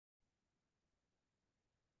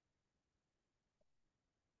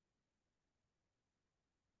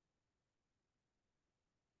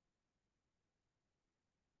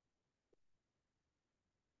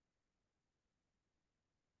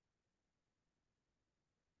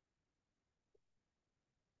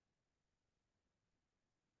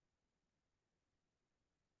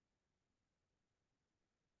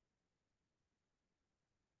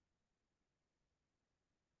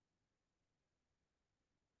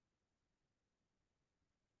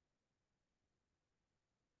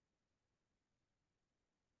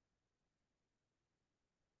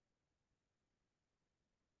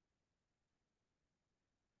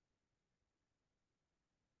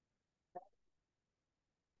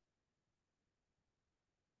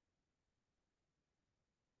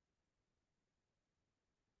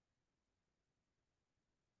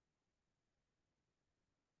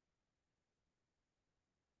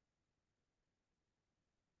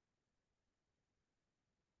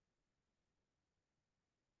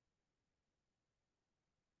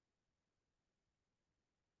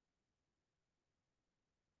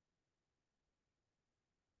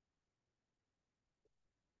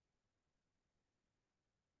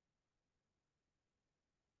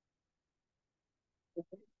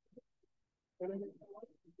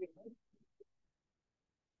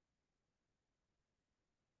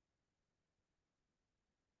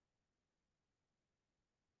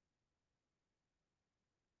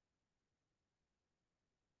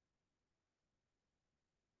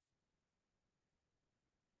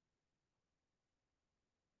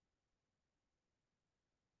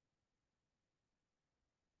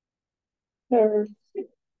First,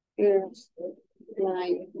 first,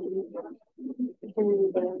 line,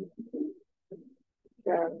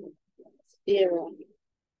 zero,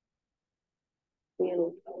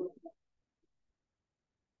 zero.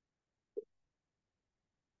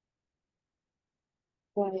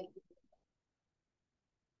 Right.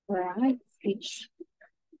 Right, fish.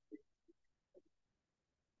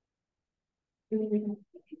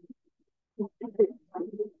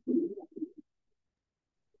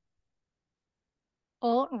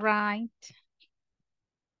 All right.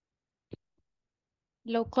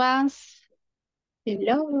 Hello, class.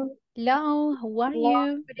 Hello. Hello, how are Hello,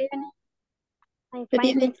 you? good evening. I'm Good fine,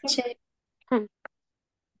 evening, thank you. teacher.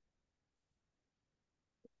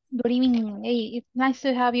 Good evening. Hey, it's nice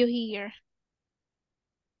to have you here.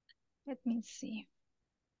 Let me see.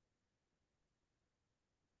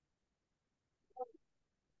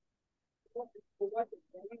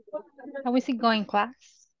 How is it going, class?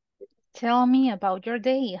 Tell me about your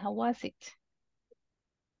day. How was it?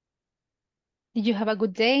 Did you have a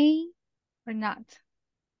good day or not?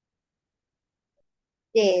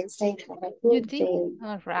 Yes, I have a You good did? day.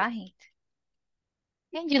 All right.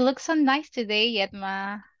 And you look so nice today,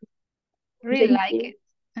 Edma. Really Thank like you.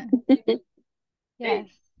 it. Yes.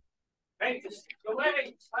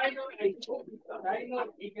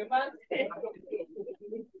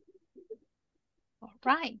 All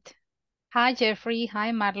right. Hi, Jeffrey.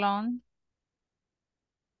 Hi, Marlon.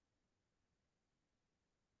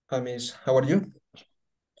 Hi, Miss. How are you?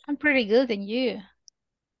 I'm pretty good, and you?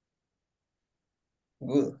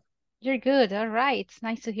 Good. You're good. All right. It's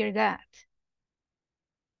nice to hear that.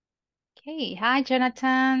 Okay. Hi,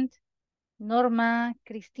 Jonathan, Norma,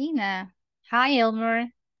 Christina. Hi, Elmer.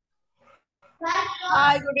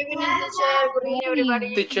 Hi, good evening, teacher. Good evening,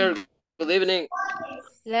 everybody. Teacher, good evening.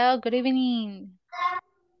 Hello, good evening.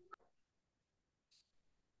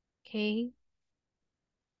 Okay.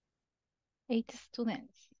 8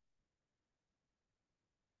 students.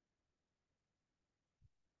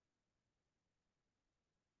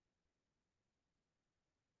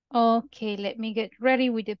 Okay, let me get ready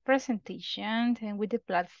with the presentation and with the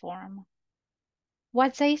platform.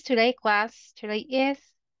 What day is today, class? Today is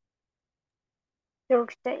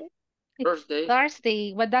Thursday. it's Thursday.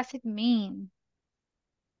 Thursday. What does it mean?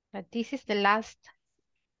 That this is the last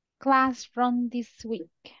class from this week.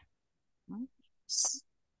 Hmm?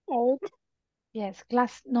 8. Yes,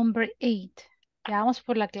 class number 8. Ya vamos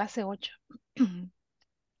por la clase 8.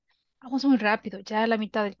 Vamos muy rápido, ya a la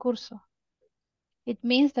mitad del curso. It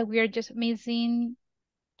means that we are just missing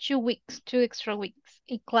 2 weeks, 2 extra weeks,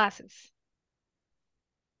 8 classes.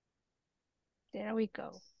 There we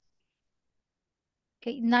go.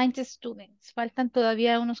 Okay, 90 students. Faltan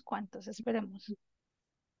todavía unos cuantos, esperemos.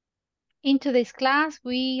 In today's class,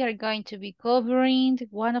 we are going to be covering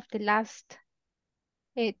one of the last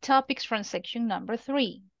topics from section number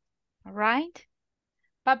 3. All right?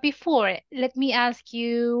 But before, let me ask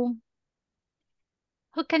you,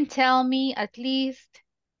 who can tell me at least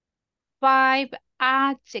 5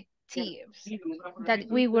 adjectives that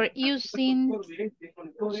we were using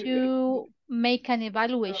to make an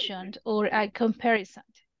evaluation or a comparison?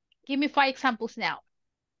 Give me 5 examples now.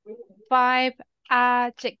 5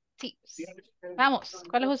 adjectives. Vamos,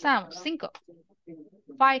 ¿cuáles usamos? 5.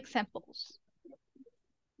 5 examples.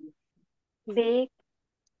 Big.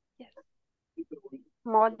 Yes.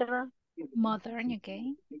 Modern. Modern,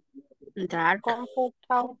 okay. Dark.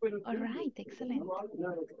 Comfortable. All right, excellent.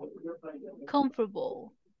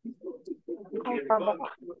 Comfortable. Comfortable.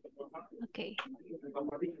 Okay.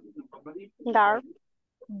 Dark.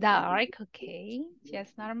 Dark, okay.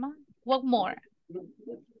 Yes, Norma. What more?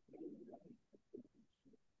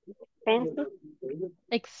 Fancy.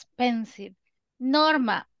 Expensive.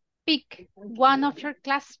 Norma, pick one of your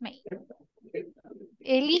classmates.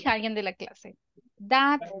 Elija a alguien de la clase.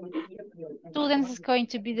 That student is going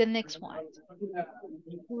to be the next one.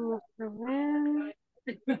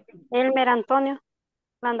 Elmer Antonio.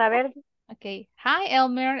 Banda Verde. Okay. Hi,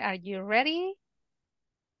 Elmer. Are you ready?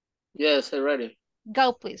 Yes, I'm ready.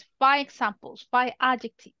 Go, please. 5 examples, 5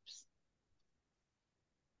 adjectives.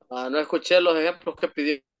 No escuché los ejemplos que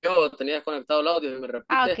pidió. Tenía conectado el audio y me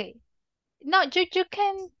repite. Okay. No, you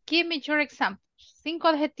can give me your examples. 5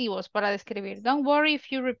 adjetivos para describir. Don't worry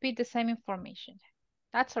if you repeat the same information.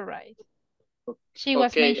 That's all right. She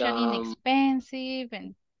was Okay, mentioning expensive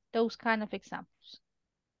and those kind of examples.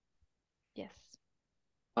 Yes.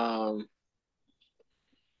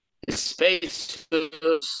 Spacious,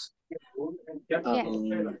 Yes.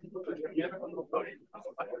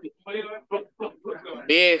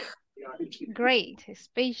 big, Great.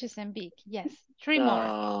 Spacious and big. Yes. Three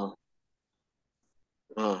more.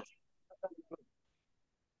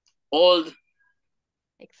 old,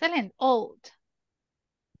 Excellent. Old.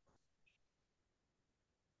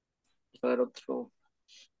 true.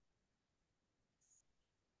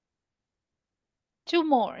 Two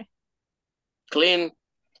more. Clean,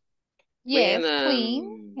 Yes.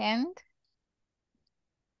 clean Clean and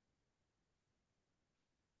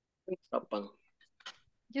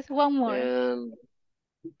just one more. and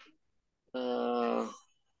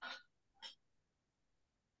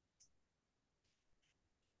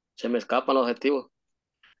se me escapan los objetivos.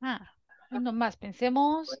 Uno más.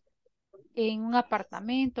 Pensemos en un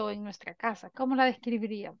apartamento o en nuestra casa. ¿Cómo la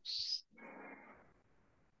describiríamos?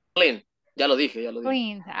 Clean, ya lo dije.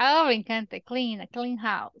 Clean. Oh, me encanta. Clean. A clean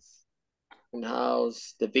house. Clean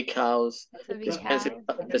house, the big house, It's a big expensive,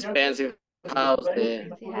 house. expensive house, Fancy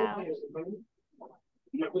house.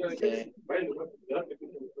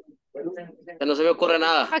 que no se me ocurre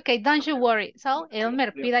nada. Okay, don't you worry. So,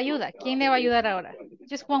 Elmer, pida ayuda. ¿Quién le va a ayudar ahora?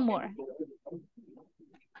 Just one more.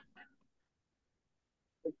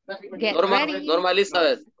 Get ready. Norma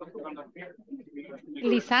Elizabeth.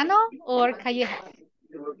 Lizano or Callejas?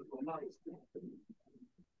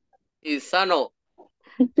 Isano.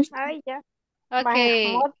 Ay, ya.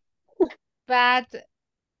 Okay, Vaya, but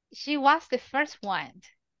she was the first one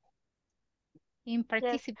in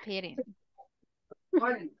participating.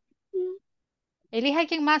 Elija a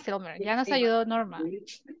quién más, Elmer. Ya nos ayudó Norma.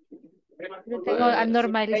 Yo tengo a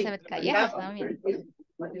Norma Elizabeth Callejas también.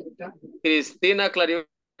 Cristina Claribel.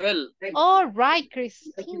 All right,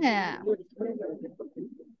 Cristina.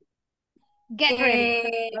 Get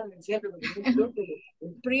ready.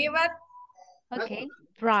 Private. Okay,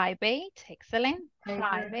 private. Excellent.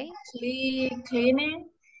 Private. Cleaning.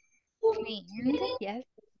 Cleaned. Yes.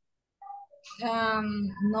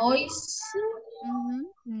 Noise.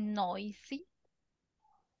 Noisy.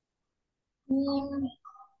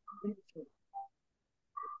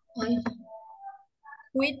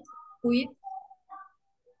 Quit.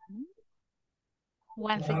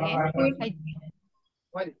 Once again.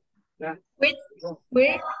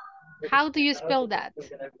 Quit. How do you spell that?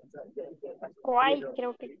 quiet,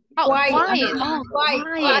 creo que. Oh, Quiet. quiet. Oh, Quiet.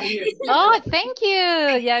 quiet. Oh, thank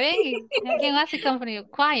you. Ya ven, alguien más se confundió.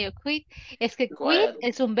 Quiet, quit. Es que quit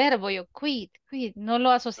es un verbo. Yo quit. No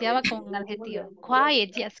lo asociaba con un adjetivo.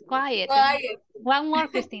 Quiet, yes, quiet. Quiet. One more,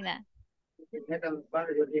 Cristina.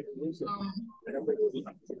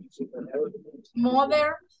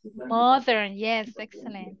 Modern, yes,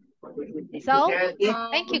 excellent. So,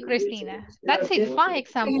 thank you, Cristina. That's it, 5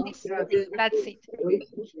 examples. That's it.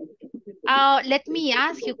 Let me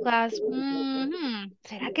ask you, class.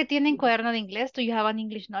 ¿Será que tienen cuaderno de inglés? Do you have an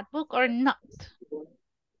English notebook or not?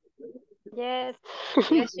 Yes.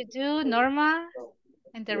 Yes, you do, Norma.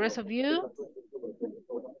 And the rest of you?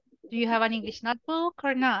 Do you have an English notebook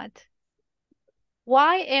or not?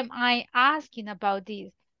 Why am I asking about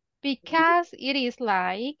this? Because it is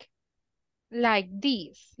like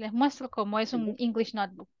this. Les muestro cómo es un English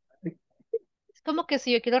notebook. Es como que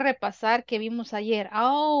si yo quiero repasar qué vimos ayer.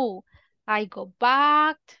 Oh, I go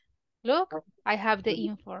back. Look, I have the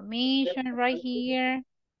information right here.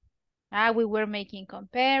 We were making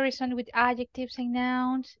comparison with adjectives and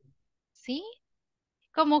nouns. ¿Sí?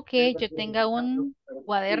 Como que yo tenga un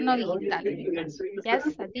cuaderno digital en mi caso.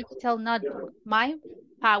 Yes, a digital notebook. My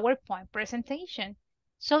PowerPoint presentation.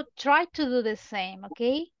 So try to do the same,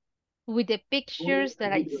 okay? With the pictures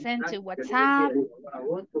that I sent to WhatsApp.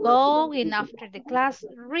 Go in after the class,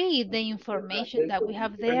 read the information that we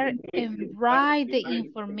have there and write the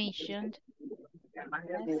information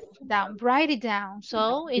down. Write it down.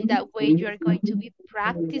 So in that way, you are going to be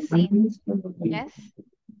practicing. Yes.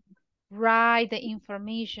 Write the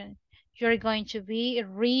information. You're going to be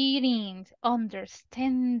reading,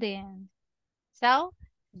 understanding. So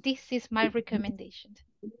this is my recommendation.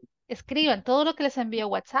 Escriban todo lo que les envío a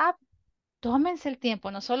WhatsApp. Tómense el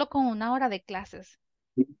tiempo, no solo con 1 hora de clases.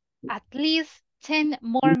 At least 10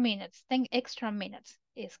 more minutes, 10 extra minutes.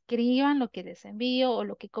 Escriban lo que les envío o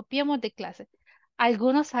lo que copiamos de clase.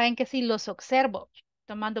 Algunos saben que sí, los observo,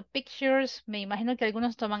 tomando pictures. Me imagino que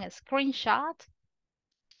algunos toman screenshot.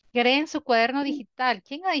 Creen su cuaderno digital.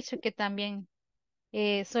 ¿Quién ha dicho que también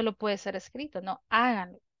solo puede ser escrito? No,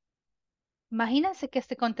 háganlo. Imagínense que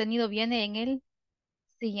este contenido viene en el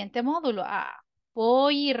siguiente módulo.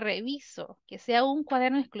 voy y reviso, que sea un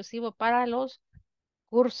cuaderno exclusivo para los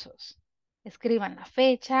cursos. Escriban la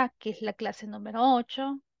fecha, que es la clase número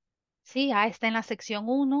 8. Sí, está en la sección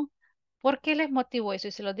 1. ¿Por qué les motivo eso?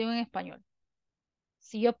 Y se lo digo en español.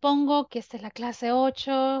 Si yo pongo que esta es la clase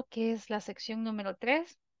 8, que es la sección número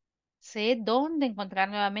 3, sé dónde encontrar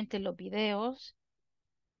nuevamente los videos,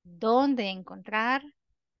 dónde encontrar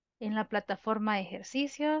en la plataforma de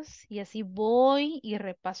ejercicios y así voy y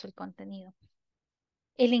repaso el contenido.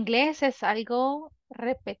 El inglés es algo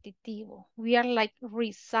repetitivo. We are like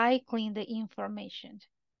recycling the information.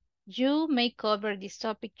 You may cover this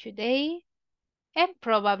topic today and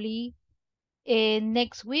probably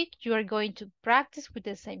next week you are going to practice with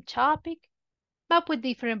the same topic but with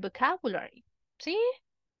different vocabulary. ¿Sí?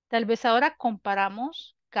 Tal vez ahora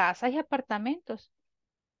comparamos casas y apartamentos,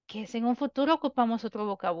 que si en un futuro ocupamos otro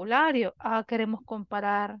vocabulario. Queremos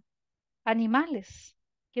comparar animales,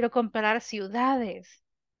 quiero comparar ciudades,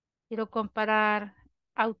 quiero comparar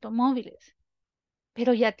automóviles,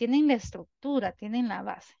 pero ya tienen la estructura, tienen la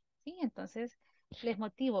base, ¿sí? Entonces, les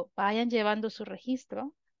motivo, vayan llevando su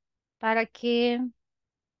registro para que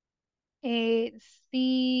eh,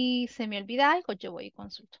 si se me olvida algo, yo voy y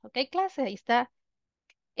consulto. ¿Ok, clase? Ahí está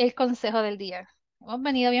el consejo del día. Hemos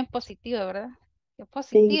venido bien positivos, ¿verdad? Qué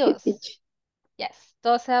Thank you, positivos. teacher. Yes,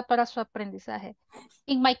 todo sea para su aprendizaje.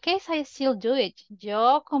 In my case, I still do it.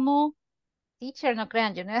 Yo como teacher, no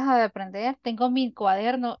crean, yo no he dejado de aprender. Tengo mi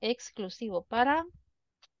cuaderno exclusivo para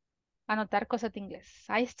anotar cosas de inglés.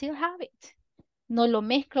 I still have it. No lo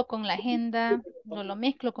mezclo con la agenda, no lo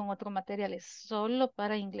mezclo con otros materiales, solo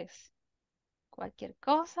para inglés. Cualquier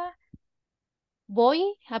cosa,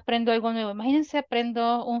 voy, aprendo algo nuevo. Imagínense,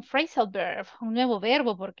 aprendo un phrasal verb, un nuevo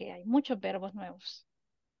verbo, porque hay muchos verbos nuevos.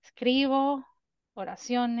 Escribo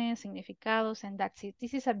oraciones, significados, and that's it.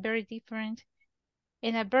 This is a very different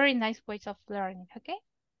and a very nice way of learning, okay?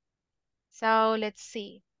 So, let's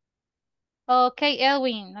see. Ok,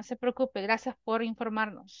 Edwin, no se preocupe, gracias por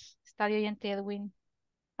informarnos. Está de oyente Edwin.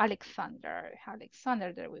 Alexander,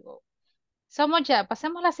 Alexander, there we go. Somos ya,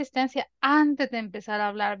 pasemos la asistencia antes de empezar a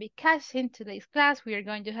hablar, because in today's class we are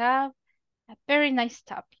going to have a very nice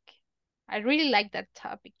topic. I really like that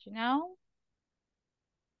topic, you know?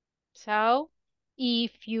 So,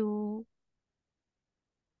 if you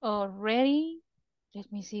are ready,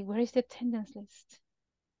 let me see, where is the attendance list?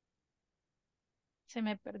 Se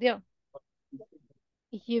me perdió.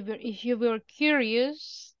 If you were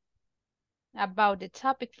curious about the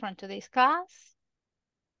topic from today's class,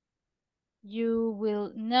 you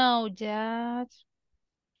will know that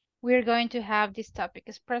we're going to have this topic,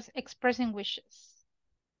 expressing wishes.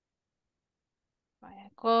 Vaya,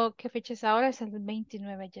 ¿qué fecha es ahora? Es el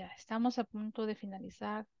 29 ya. Estamos a punto de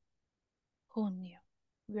finalizar junio.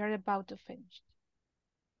 We are about to finish.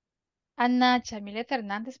 Ana Chamileta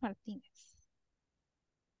Hernández Martínez.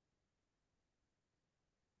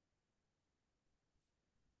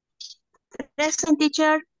 Present,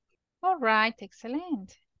 teacher. All right,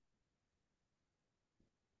 excellent.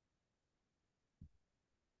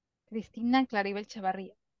 Cristina Claribel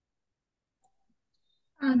Chavarría.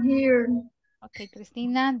 I'm here. Ok,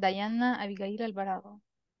 Cristina Dayana Abigail Alvarado.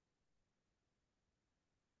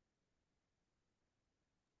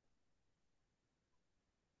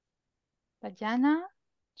 Dayana,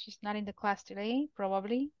 she's not in the class today,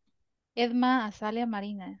 probably. Edma Azalia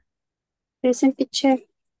Marina. Present, teacher.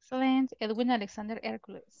 Excellent. Edwin Alexander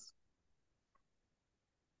Hercules.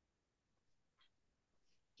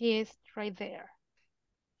 He is right there.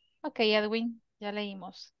 Ok, Edwin, ya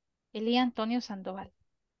leímos. Eli Antonio Sandoval.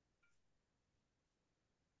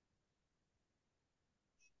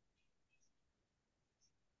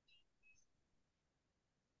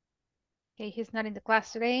 Okay, he's not in the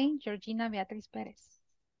class today. Georgina Beatriz Pérez.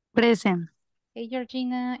 Present. Okay,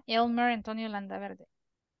 Georgina. Elmer Antonio Landaverde.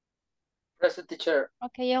 Present, teacher.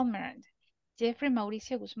 Okay, Elmer. Jeffrey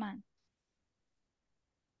Mauricio Guzmán.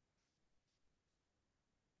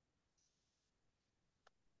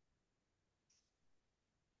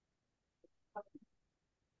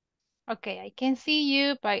 Okay, I can see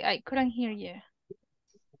you, but I couldn't hear you.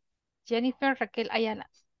 Jennifer Raquel Ayala.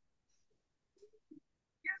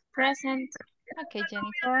 Present. Okay,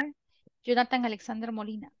 Jennifer. Jonathan Alexander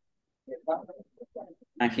Molina.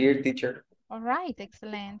 I'm here, teacher. All right,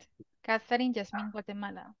 excellent. Catherine Yasmin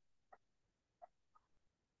Guatemala.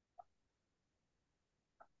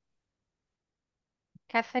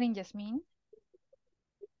 Catherine Yasmin.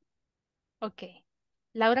 Okay.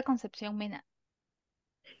 Laura Concepción Mena.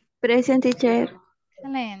 Present, teacher.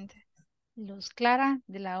 Excelente. Luz Clara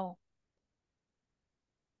de la O.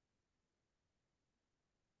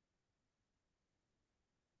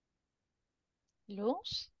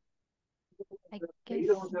 Luz? I guess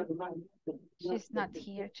she's not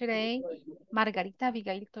here today. Margarita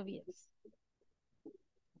Abigail Tobias.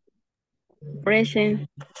 Present.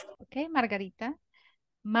 Ok, Margarita.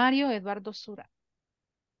 Mario Eduardo Sura.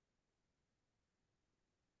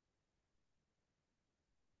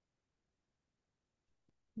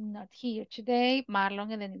 Not here today.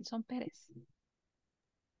 Marlon Edenilson Pérez.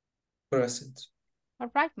 Present. All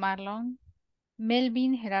right, Marlon.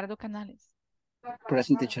 Melvin Gerardo Canales.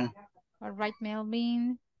 Present, teacher. All right,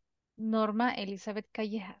 Melvin. Norma Elizabeth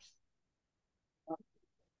Callejas.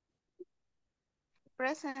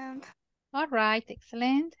 Present. All right,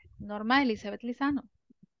 excellent. Norma Elizabeth Lizano.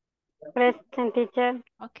 Present teacher.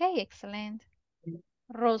 Okay, excellent.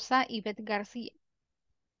 Rosa Yvette García.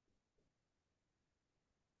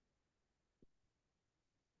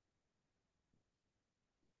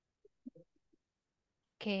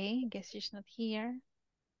 Okay, guess she's not here.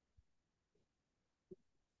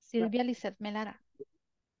 Silvia Lizeth Melara.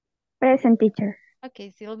 Present, teacher.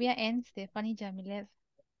 Okay, Silvia and Stephanie Yamilet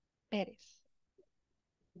Pérez.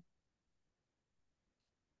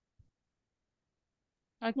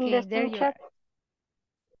 Okay, there you are.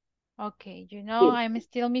 Okay, you know, I'm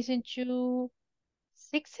still missing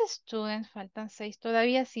six students. Faltan 6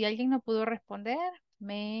 todavía. Si alguien no pudo responder,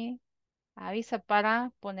 me avisa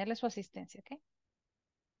para ponerle su asistencia, ¿ok?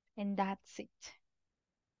 And that's it.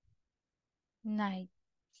 9,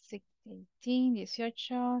 6, 18,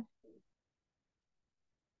 18.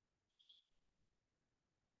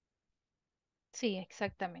 Sí,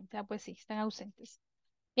 exactamente. Ah, pues sí, están ausentes.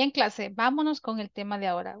 Bien, clase, vámonos con el tema de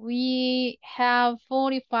ahora. We have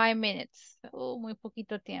 45 minutes. Oh, muy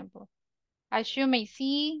poquito tiempo. As you may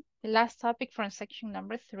see, the last topic from section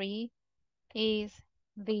number 3 is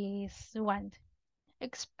this one.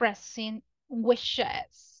 Expressing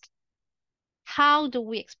wishes. How do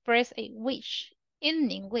we express a wish in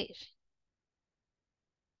English?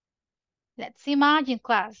 Let's imagine,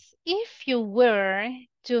 class, if you were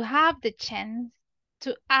to have the chance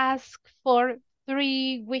to ask for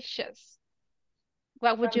 3 wishes,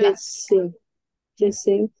 what would you ask? Yes,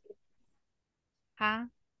 Huh?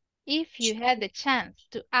 If you had the chance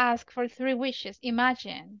to ask for 3 wishes,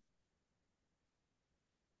 imagine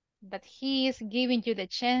that he is giving you the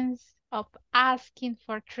chance of asking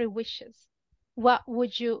for 3 wishes. What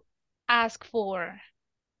would you ask for?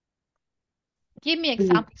 Give me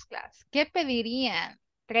examples, class. ¿Qué pedirían?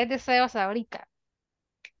 3 deseos ahorita.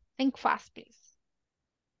 Think fast, please.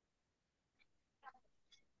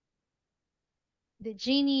 The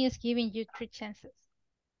genie is giving you 3 chances.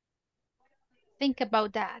 Think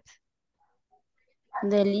about that.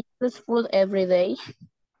 Delicious food every day.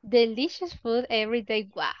 Delicious food every day.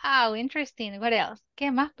 Wow, interesting. What else?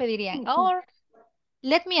 ¿Qué más pedirían? Or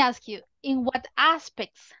let me ask you, in what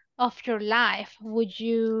aspects of your life would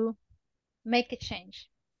you make a change?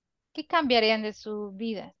 ¿Qué cambiarían de su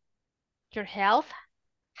vida? Your health?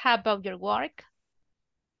 How about your work?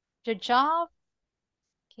 Your job?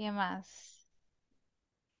 ¿Qué más?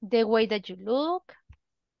 The way that you look?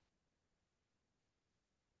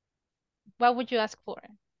 What would you ask for?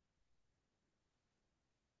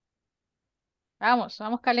 Vamos,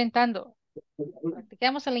 vamos calentando.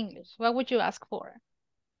 Practiquemos el English. What would you ask for?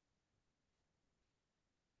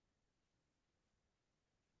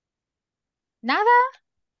 ¿Nada?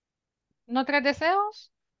 ¿No 3 deseos?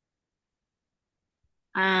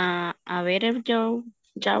 A better job.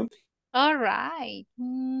 All right.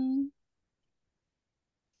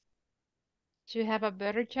 To have a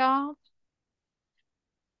better job?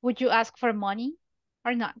 Would you ask for money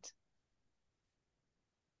or not?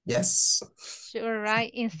 Yes. Sure, right.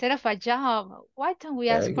 Instead of a job, why don't we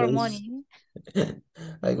ask I for wish, money?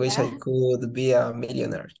 I wish I Yeah. could be a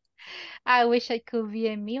millionaire. I wish I could be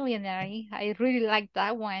a millionaire. I really like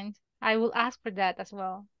that one. I will ask for that as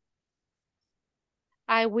well.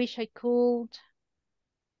 I wish I could.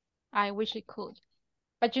 I wish I could.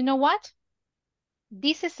 But you know what?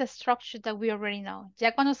 This is a structure that we already know.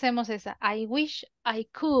 Ya conocemos esa. I wish I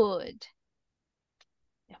could.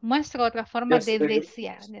 Les muestro otra forma de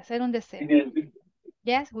desear, de hacer un deseo.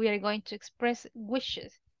 Yes, we are going to express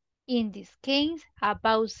wishes. In this case,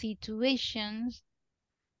 about situations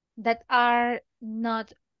that are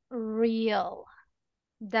not real,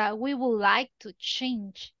 that we would like to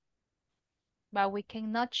change, but we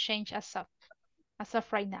cannot change as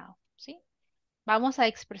of right now. ¿Sí? Vamos a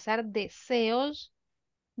expresar deseos,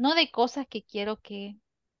 no de cosas que quiero que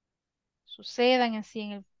sucedan así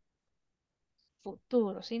en el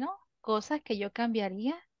futuro, sino cosas que yo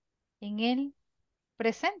cambiaría en el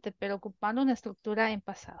presente, pero ocupando una estructura en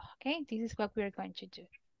pasado. Okay, this is what we are going to do.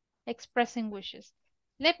 Expressing wishes.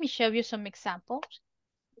 Let me show you some examples.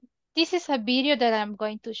 This is a video that I'm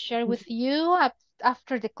going to share with you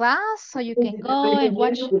after the class, so you can go and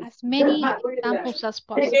watch as many examples as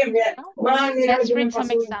possible. ¿No? Let's read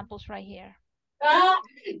some examples right here.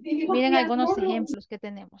 Miren algunos ejemplos que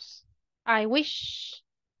tenemos. I wish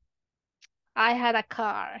I had a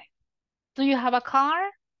car. Do you have a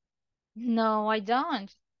car? No, I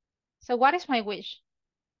don't. So what is my wish?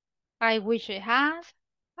 I wish I had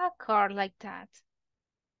a car like that.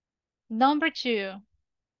 Number 2.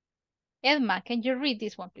 Edma, can you read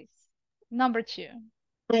this one, please? Number 2.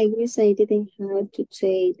 I wish I didn't have to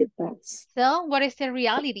take the bus. So, what is the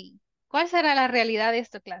reality? ¿Cuál será la realidad de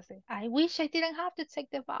esta clase? I wish I didn't have to take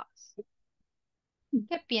the bus.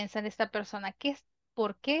 ¿Qué piensa de esta persona?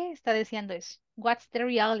 ¿Por qué está diciendo eso? What's the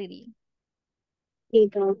reality? He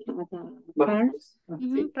don't have a car.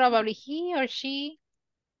 Probably he or she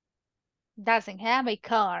doesn't have a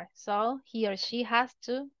car, so he or she has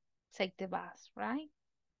to take the bus, right?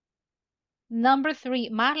 Number 3,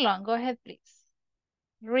 Marlon, go ahead, please.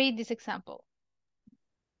 Read this example.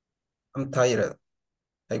 I'm tired.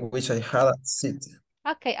 I wish I had a seat.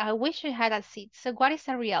 Okay, I wish I had a seat. So what is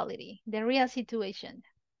the reality? The real situation.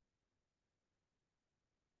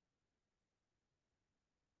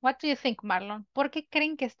 What do you think, Marlon? ¿Por qué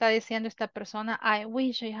creen que está diciendo esta persona, I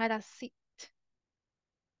wish I had a seat?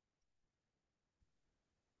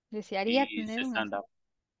 Desearía tener un asiento.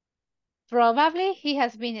 Probably he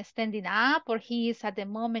has been standing up, or he is at the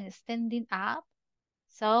moment standing up.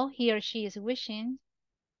 So he or she is wishing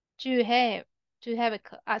to have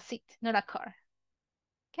a seat, not a car.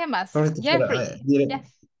 ¿Qué más? Sorry, teacher, Jeffrey.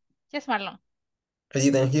 Yes, Marlon. I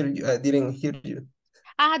didn't hear you. I didn't hear you.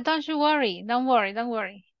 Don't you worry. Don't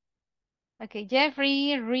worry. Okay,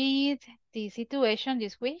 Jeffrey, read the situation,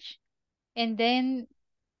 this wish, and then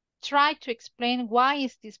try to explain why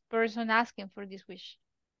is this person asking for this wish.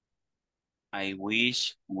 I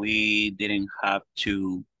wish we didn't have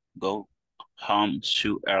to go home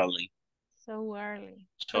so early. So early.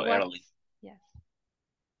 So early. Yes.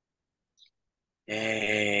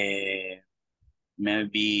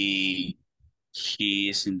 Maybe he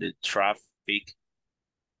is in the traffic.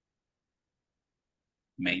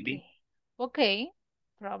 Maybe. Okay,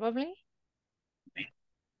 probably.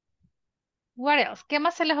 What else? ¿Qué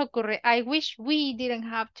más se les ocurre? I wish we didn't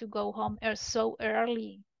have to go home so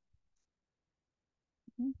early.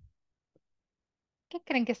 ¿Qué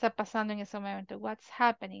creen que está pasando en ese momento? What's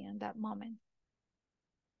happening in that moment?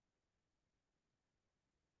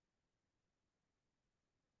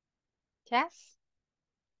 Yes?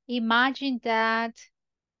 Imagine that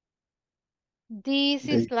this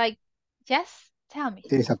is like, yes, tell me.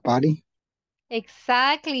 There's a party.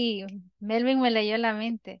 Exactly. Melvin me leyó la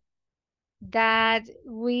mente. That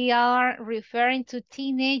we are referring to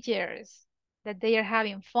teenagers, that they are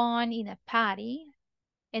having fun in a party,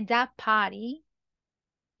 and that party,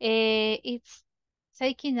 it's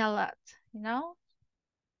taking a lot, you know?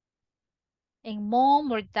 And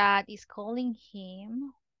mom or dad is calling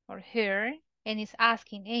him or her and is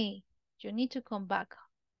asking, hey, you need to come back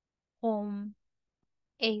home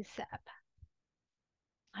ASAP.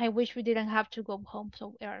 I wish we didn't have to go home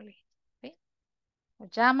so early. ¿Sí? Nos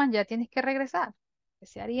llaman, ya tienes que regresar.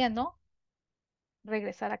 Desearía, ¿no?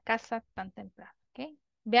 Regresar a casa tan temprano. ¿Ok?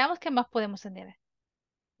 Veamos qué más podemos tener.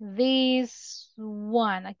 This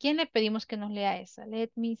one. ¿A quién le pedimos que nos lea esa? Let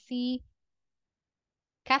me see.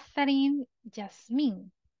 Catherine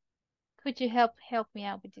Jasmine. Could you help me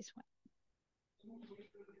out with this one?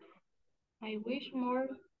 I wish more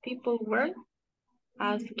people were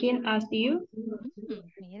as keen as you.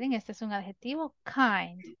 Miren, este es un adjetivo.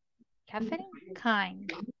 Kind. Catherine,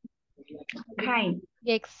 kind. Kind.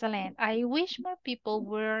 Excellent. I wish more people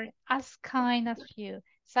were as kind as you.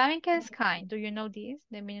 ¿Saben qué es kind? Do you know this?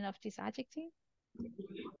 The meaning of this adjective?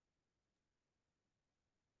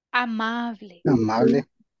 Amable. Amable.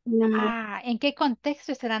 ¿En qué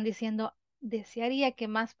contexto estarán diciendo? Desearía que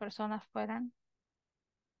más personas fueran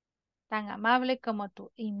tan amables como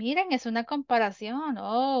tú. Y miren, es una comparación.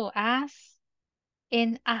 Oh, as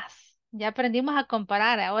en as. Ya aprendimos a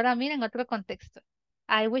comparar. Ahora miren otro contexto.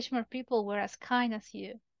 I wish more people were as kind as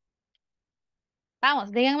you.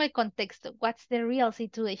 Vamos, díganme el contexto. What's the real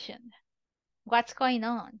situation? What's going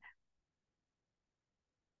on?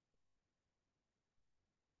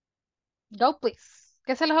 Go, please.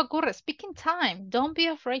 ¿Qué se les ocurre? Speaking time. Don't be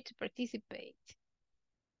afraid to participate.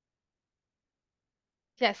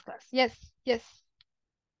 Yes, class. Yes.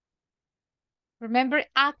 Remember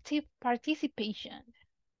active participation.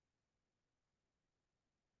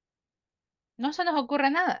 No se nos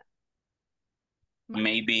ocurre nada.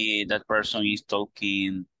 Maybe that person is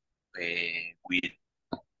talking with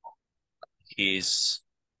his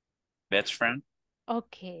best friend.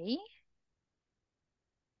 Okay.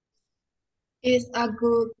 Is a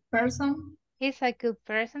good person. He's a good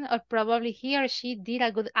person, or probably he or she did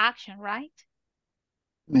a good action, right?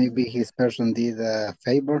 Maybe his person did a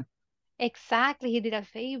favor. Exactly, he did a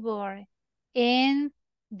favor. And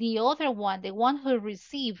the other one, the one who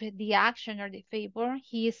received the action or the favor,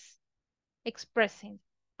 he is expressing,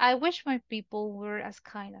 I wish my people were as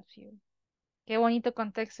kind as you. Qué bonito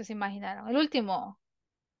contexto se imaginaron. El último.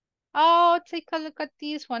 Oh, take a look at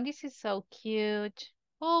this one. This is so cute.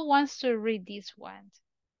 Who wants to read this one?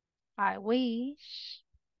 I wish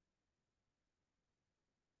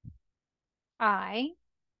I.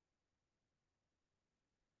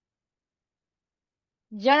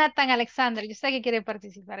 Jonathan Alexander, yo sé que quiere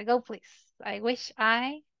participar. Go, please. I wish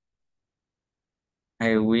I.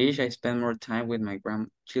 I spend more time with my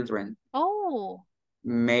grandchildren. Oh,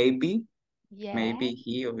 Maybe yeah.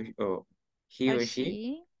 he or Or she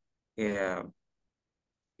she.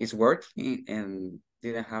 is working and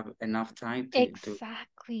didn't have enough time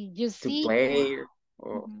Exactly. You to see? play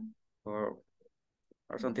Wow. or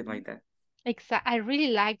something like that. I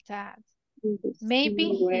really like that. Maybe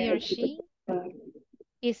he or she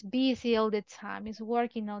is busy all the time, is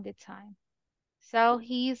working all the time. So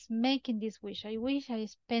he's making this wish. I wish I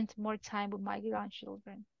spent more time with my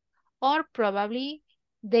grandchildren. Or probably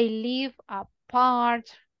they live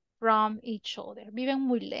apart from each other. Viven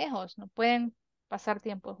muy lejos, no pueden pasar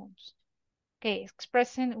tiempo juntos. Okay,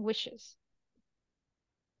 expressing wishes.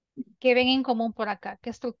 ¿Qué ven en común por acá?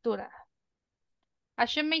 ¿Qué estructura?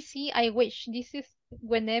 As you may see, I wish. This is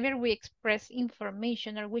whenever we express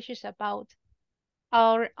information or wishes about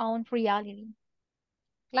our own reality.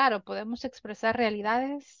 Claro, podemos expresar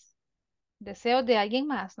realidades, deseos de alguien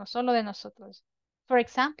más, no solo de nosotros. For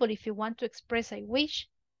example, if you want to express a wish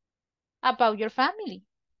about your family,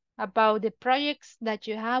 about the projects that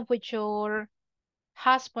you have with your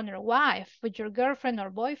husband or wife, with your girlfriend or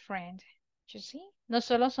boyfriend. You see? No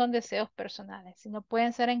solo son deseos personales, sino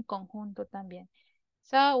pueden ser en conjunto también.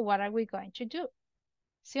 So what are we going to do?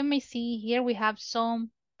 So you may see here we have some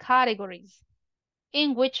categories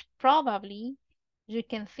in which probably you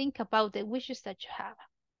can think about the wishes that you have.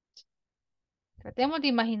 Tratemos de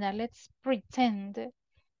imaginar, let's pretend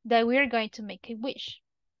that we are going to make a wish.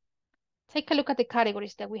 Take a look at the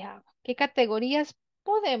categories that we have. ¿Qué categorías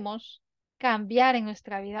podemos cambiar en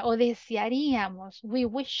nuestra vida o desearíamos? We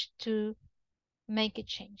wish to make a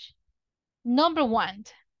change. Number one,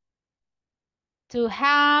 to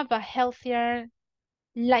have a healthier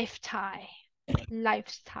lifestyle.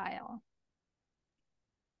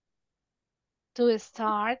 To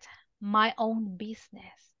start my own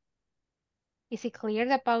business. Is it clear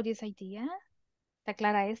about this idea? ¿Está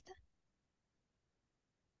clara esta?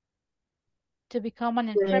 To become an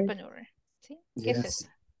entrepreneur. ¿Sí? ¿Qué es esto?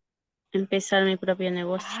 Empezar mi propio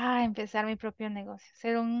negocio. Empezar mi propio negocio.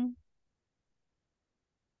 Ser un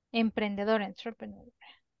emprendedor, entrepreneur.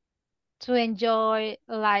 To enjoy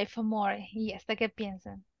life more. ¿Y hasta qué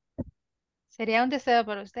piensan? ¿Sería un deseo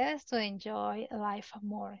para ustedes to enjoy life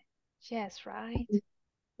more? Yes, right.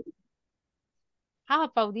 How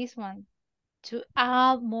about this one? To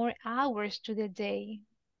add more hours to the day.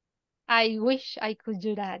 I wish I could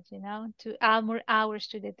do that, you know, to add more hours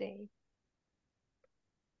to the day.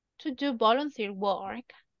 To do volunteer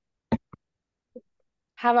work.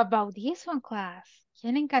 How about this one, class?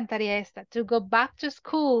 ¿Quién le encantaría esta? To go back to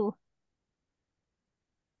school.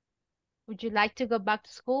 Would you like to go back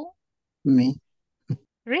to school? Me.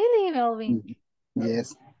 Really, Melvin?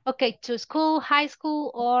 Yes. Okay, to school, high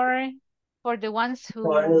school, or for the ones who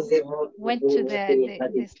went to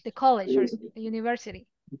the college or the university?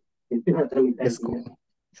 School.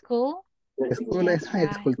 School? School Yes, and high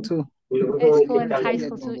right. school too. School and high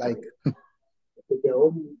school too. Like.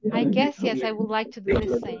 I guess, yes, I would like to do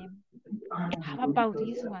the same. How about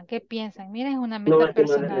this one? ¿Qué piensan? Miren, es una meta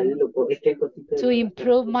personal. To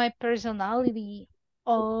improve my personality.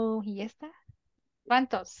 Oh, ¿y esta?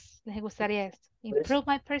 ¿Cuántos les gustaría esto? Improve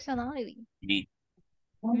my personality. Me.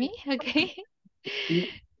 ¿Me? Ok.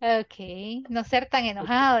 Ok. No ser tan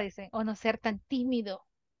enojado, dicen. O no ser tan tímido.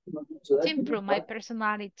 To improve my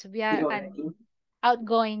personality. To be an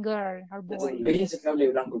outgoing girl or boy.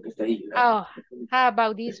 Oh, how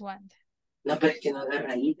about this one?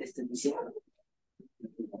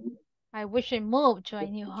 I wish I moved to a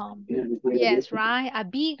new home. Yes, right? A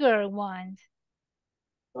bigger one.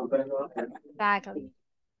 Exactly.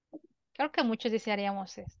 Creo que muchos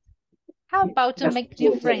desearíamos esto. How about to make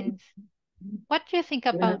new friends? What do you think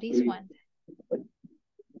about this one?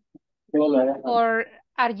 Or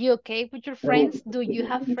are you okay with your friends? Do you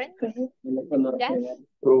have friends? Yes?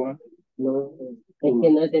 No, es que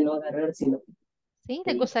no es de no agarrar, sino ¿Sí?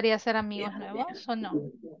 ¿Te gustaría hacer amigos nuevos o no?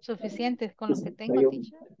 ¿Suficientes con los que tengo,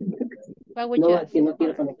 teacher? What would you no, es ask que no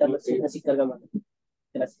quiero for? conectarlo así carga más.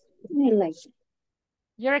 Gracias. I like it.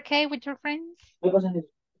 You're okay with your friends? ¿Qué pasa?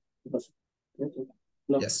 ¿Qué pasa?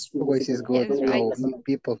 No. Yes. Always is good Yes, to right? know new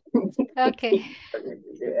people. Okay.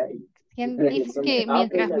 Dices que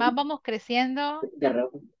mientras más vamos creciendo,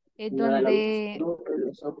 es donde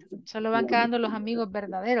solo van quedando los amigos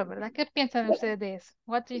verdaderos, ¿verdad? ¿Qué piensan ustedes de eso?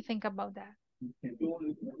 What do you think about that? The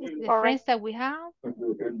friends Correct. that we have,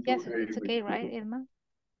 yes, it's okay, right, Irma?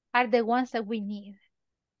 Are the ones that we need.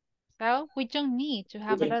 So we don't need to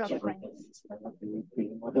have a lot of friends.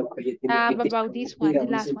 About this one, the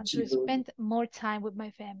last one, to spend more time with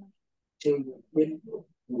my family.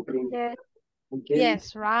 Yes.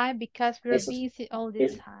 Yes, right, because we're busy all the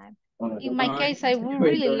time. In my case, I would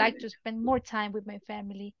really like to spend more time with my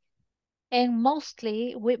family and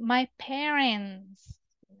mostly with my parents.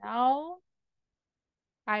 You know,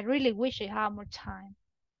 I really wish I had more time.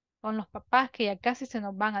 Con los papás que ya casi se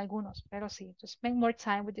nos van algunos, pero sí, to spend more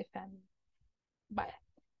time with the family. Vaya.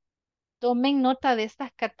 Tomen nota de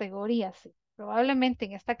estas categorías. Sí. Probablemente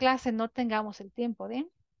en esta clase no tengamos el tiempo de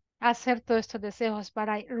hacer todos estos deseos, but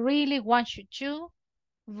I really want you to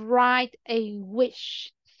write a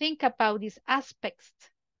wish. Think about these aspects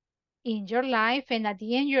in your life, and at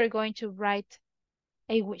the end you're going to write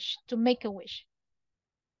a wish, to make a wish.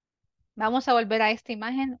 Vamos a volver a esta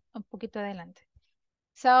imagen un poquito adelante.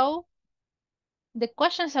 So, the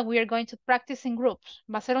questions that we are going to practice in groups.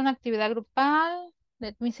 Va a ser una actividad grupal.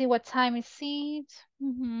 Let me see what time is it.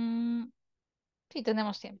 Sí,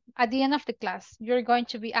 tenemos tiempo. At the end of the class, you're going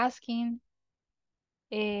to be asking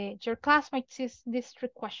your classmates these 3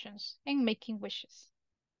 questions and making wishes.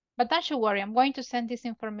 But don't you worry, I'm going to send this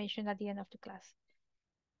information at the end of the class.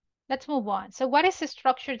 Let's move on. So what is the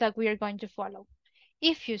structure that we are going to follow?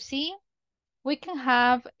 If you see, we can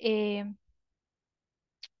have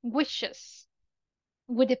wishes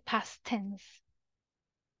with the past tense.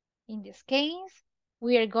 In this case,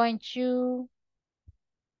 we are going to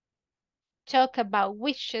talk about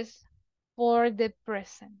wishes for the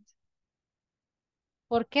present.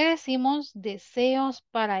 ¿Por qué decimos deseos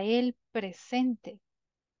para el presente?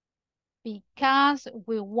 Because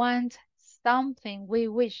we want something, we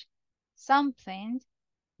wish something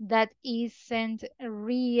that isn't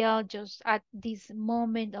real just at this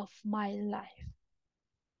moment of my life.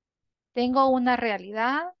 Tengo una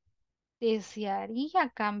realidad,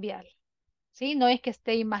 desearía cambiar. ¿Sí? No es que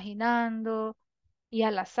esté imaginando y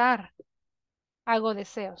al azar hago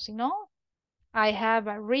deseos, sino I have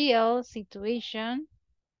a real situation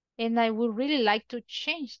and I would really like to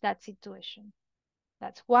change that situation.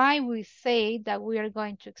 That's why we say that we are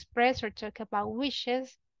going to express or talk about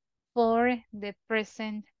wishes for the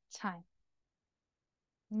present time.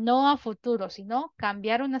 No a futuro, sino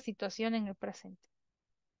cambiar una situación en el presente.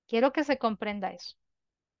 Quiero que se comprenda eso.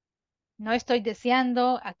 No estoy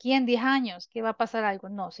deseando aquí en 10 años que va a pasar algo,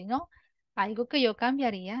 no, sino algo que yo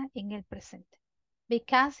cambiaría en el presente.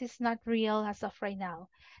 Because it's not real as of right now.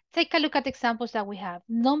 Take a look at the examples that we have.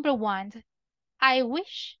 Number 1, I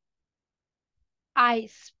wish I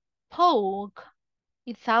spoke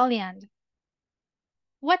Italian.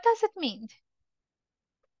 What does it mean?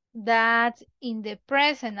 That in the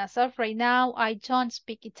present, as of right now, I don't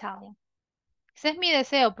speak Italian. Ese es mi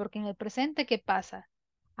deseo, porque en el presente, ¿qué pasa?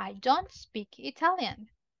 I don't speak Italian.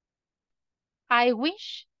 I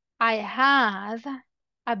wish I had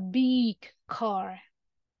a big car.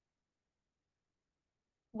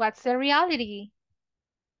 What's the reality?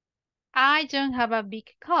 I don't have a big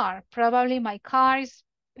car. Probably my car is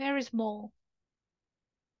very small.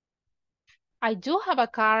 I do have a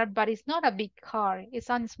car, but it's not a big car. It's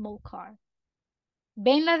a small car.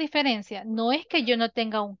 ¿Ven la diferencia? No es que yo no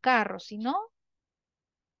tenga un carro, sino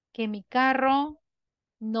que mi carro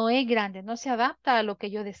no es grande, no se adapta a lo que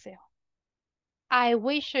yo deseo. I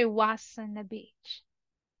wish I was on the beach.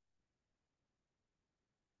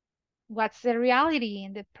 What's the reality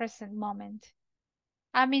in the present moment?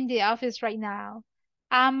 I'm in the office right now.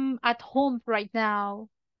 I'm at home right now.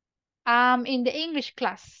 I'm in the English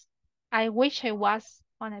class. I wish I was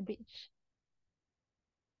on a beach.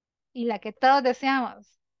 Y la que todos deseamos.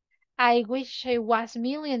 I wish I was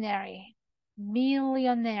millionaire.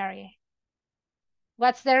 Millionaire.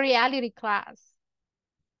 What's the reality, class?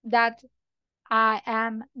 That I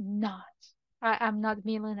am not. I am not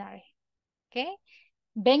millionaire. ¿Ok?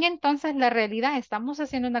 ¿Ven entonces la realidad? Estamos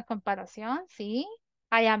haciendo una comparación, ¿sí?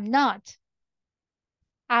 I am not.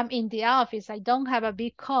 I'm in the office. I don't have a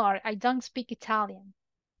big car. I don't speak Italian.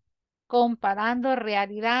 Comparando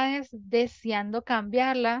realidades, deseando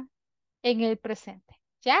cambiarla en el presente.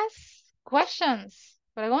 Yes, questions,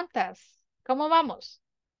 preguntas. ¿Cómo vamos?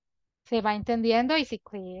 ¿Se va entendiendo? ¿Is it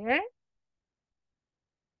clear?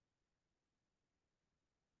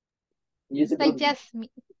 Yo sé Say por yes,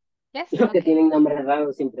 yes, los que okay. tienen nombres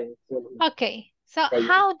raros siempre. Okay, so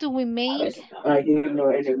how do we make Ay,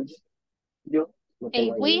 no, yo no a tengo ahí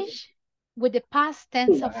eso. wish with the past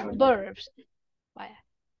tense of verbs? Vaya.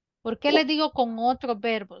 ¿Por qué le digo con otros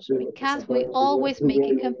verbos? Because we always make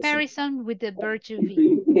a comparison with the verb to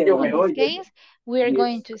be. Yo In me this oye. case, we are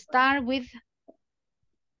going to start with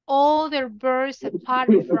other verbs apart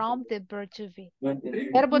from the verb to be. No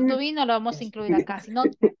entendí. Verbo to be no lo vamos a incluir acá, sino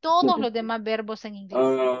todos los demás verbos en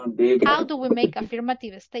inglés. How do we make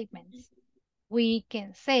affirmative statements? We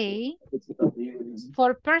can say,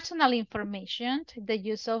 for personal information, the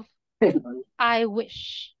use of I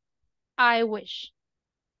wish. I wish.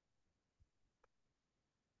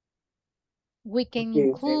 We can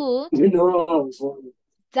include No,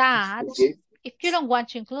 that. If you don't want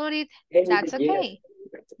to include it, that's okay.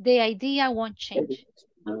 The idea won't change.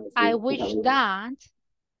 I wish that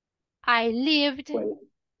I lived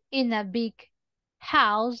in a big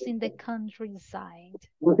house in the countryside.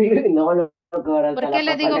 no, no, ¿Por qué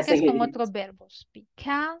le digo que es con otros verbos?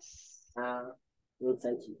 Because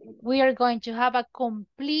we are going to have a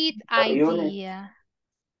complete idea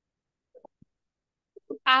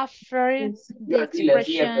after the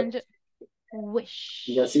expression wish.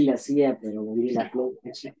 Yo sí la hacía, pero me di la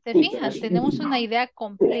 ¿Te fijas? Tenemos una idea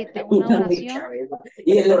completa, una oración.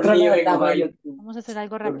 Y el otro levantaba yo. Vamos a hacer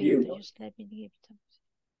algo rapidito. Just let me give it.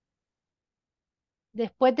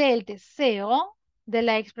 Después del deseo, de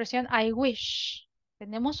la expresión I wish,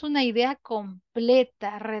 tenemos una idea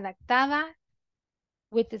completa, redactada,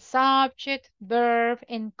 with the subject, verb,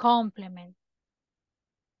 and complement.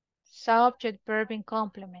 Subject, verb, and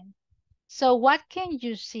complement. So what can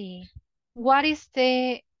you see? What is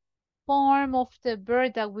the form of the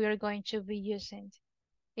verb that we are going to be using?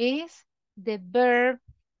 Is the verb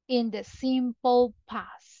in the simple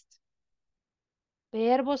past.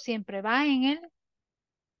 Verbo siempre va en el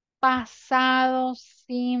pasado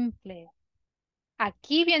simple.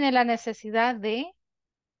 Aquí viene la necesidad de,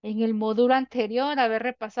 en el módulo anterior, haber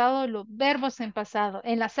repasado los verbos en pasado.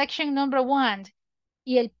 En la section number 1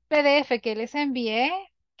 y el PDF que les envié,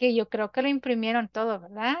 que yo creo que lo imprimieron todo,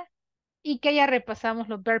 ¿verdad? Y que ya repasamos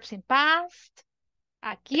los verbs in past.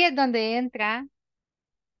 Aquí es donde entran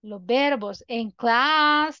los verbos en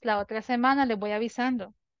class. La otra semana les voy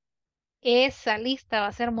avisando. Esa lista va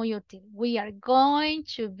a ser muy útil. We are going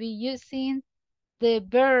to be using the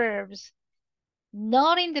verbs,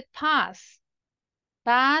 not in the past,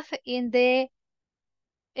 but in the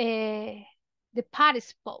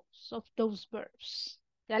participles of those verbs.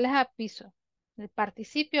 Ya les aviso. El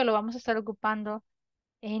participio lo vamos a estar ocupando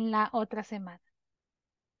en la otra semana.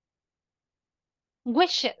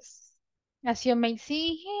 Wishes. As you may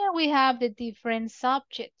see here, we have the different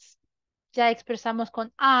subjects. Ya expresamos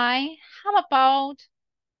con I. How about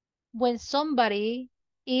when somebody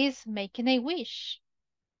is making a wish?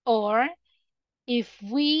 Or if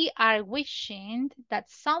we are wishing that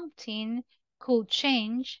something could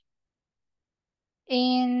change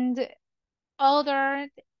in other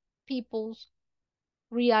people's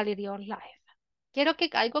reality or life. Quiero que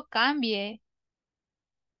algo cambie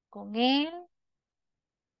con él,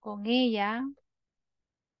 con ella,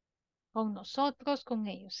 con nosotros, con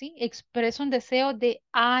ellos, ¿sí? Expreso un deseo de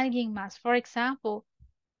alguien más. For example,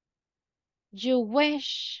 you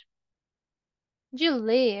wish you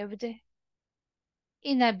lived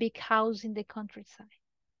in a big house in the countryside.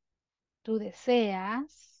 Tú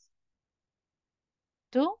deseas,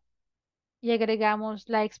 tú, y agregamos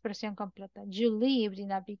la expresión completa. You lived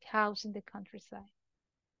in a big house in the countryside.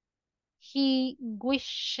 He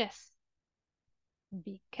wishes.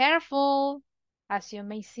 Be careful. As you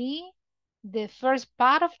may see, the first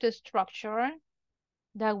part of the structure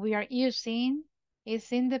that we are using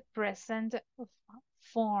is in the present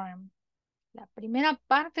form. La primera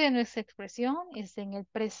parte de nuestra expresión es en el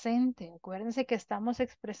presente. Acuérdense que estamos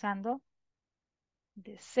expresando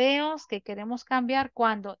deseos que queremos cambiar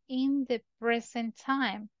cuando in the present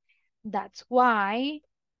time. That's why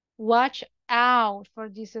watch out for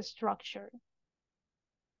this structure.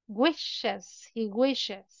 Wishes, he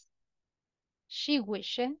wishes. She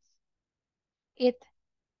wishes. It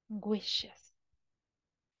wishes.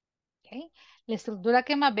 Okay. La estructura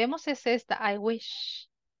que más vemos es esta. I wish.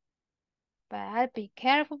 But be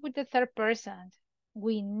careful with the third person.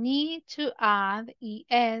 We need to add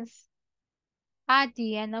es at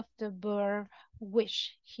the end of the verb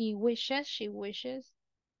wish. He wishes, she wishes,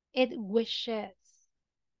 it wishes.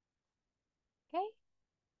 Okay.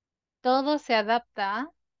 Todo se adapta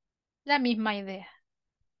a la misma idea.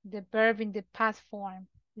 The verb in the past form.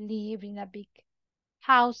 Live in a big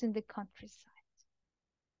house in the countryside.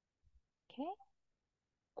 Okay.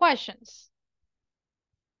 Questions.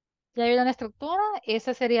 ¿Ya vieron la estructura?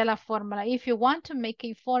 Esa sería la fórmula. If you want to make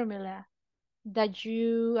a formula that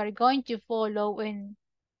you are going to follow and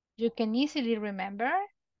you can easily remember,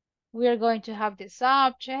 we are going to have the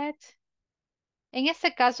subject. En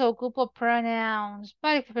este caso ocupo pronouns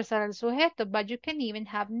para expresar el sujeto, but you can even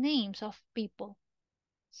have names of people.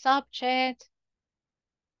 Subject.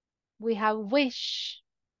 We have wish.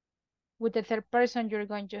 With the third person, you're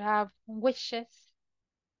going to have wishes.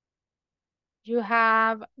 You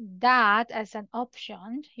have that as an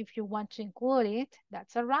option. If you want to include it,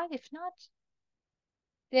 that's all right. If not,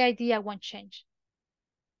 the idea won't change.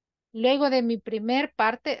 Luego de mi primer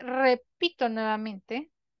parte, repito nuevamente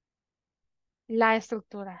la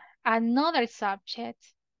estructura. Another subject.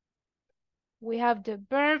 We have the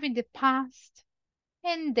verb in the past.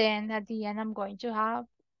 And then at the end, I'm going to have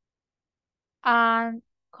a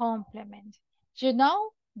complement. You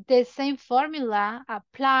know, the same formula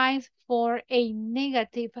applies for a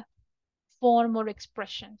negative form or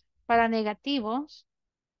expression. Para negativos,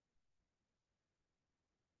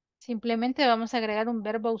 simplemente vamos a agregar un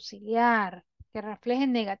verbo auxiliar que refleje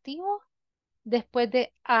negativo después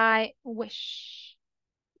de I wish.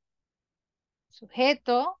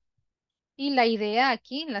 Sujeto. Y la idea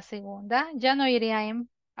aquí, la segunda, ya no iría en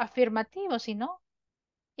afirmativo, sino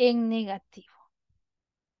en negativo.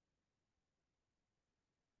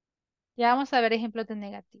 Ya vamos a ver ejemplos de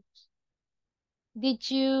negativos. Did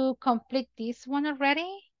you complete this one already?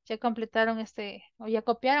 ¿Ya completaron este, o ya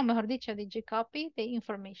copiaron, mejor dicho? Did you copy the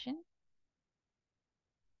information?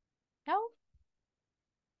 No?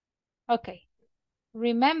 Okay.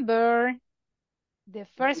 Remember the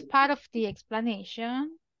first part of the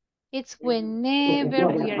explanation. It's whenever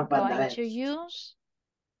we are going to use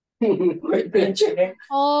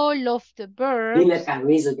all of the verbs in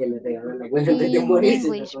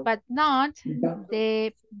English, but not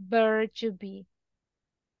the verb to be.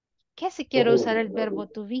 ¿Qué si quiero usar el verbo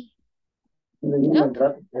to be? Look,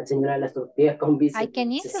 I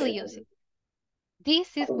can easily use it.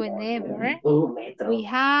 This is whenever we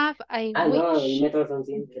have a wish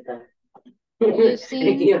using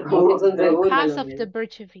the past of the verb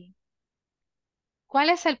to be. ¿Cuál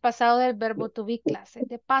es el pasado del verbo to be, clase?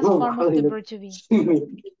 The past form of the verb to be.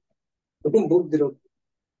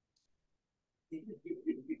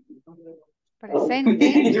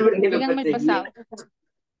 Presente. Díganme el pasado.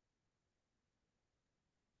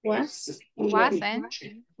 Wasn't.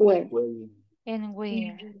 Where? And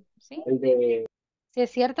where. ¿Sí? Sí,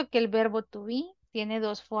 es cierto que el verbo to be tiene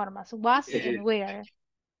dos formas. Was and where.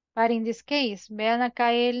 But in this case, vean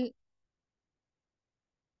acá el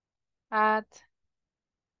at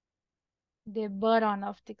the bottom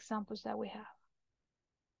of the examples that we have.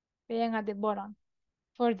 Vean at the bottom.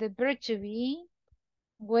 For the verb to be,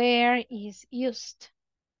 where is used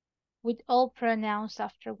with all pronouns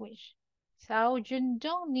after which. So you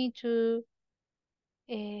don't need to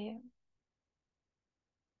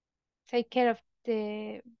take care of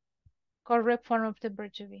the correct form of the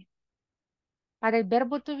verb to be. Para el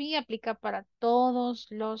verbo to be aplica para todos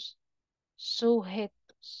los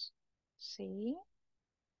sujetos. ¿Sí?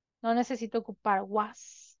 No necesito ocupar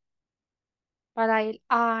was. Para el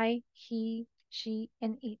I, he, she,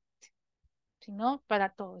 and it. Sino para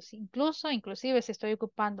todos. Inclusive si estoy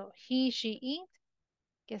ocupando he, she, it,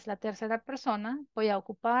 que es la tercera persona, voy a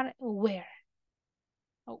ocupar where.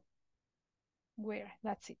 Oh, where,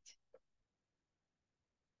 that's it.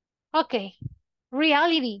 Ok,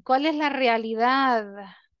 reality, ¿cuál es la realidad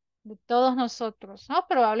de todos nosotros? No,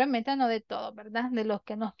 probablemente no de todos, ¿verdad? De los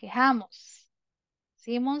que nos quejamos.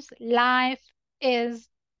 Decimos, life is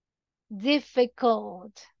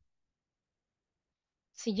difficult.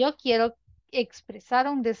 Si yo quiero expresar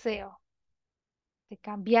un deseo de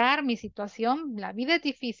cambiar mi situación, la vida es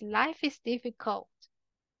difícil, life is difficult.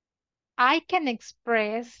 I can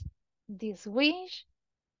express this wish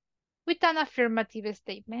with an affirmative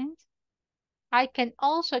statement. I can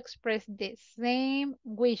also express the same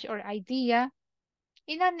wish or idea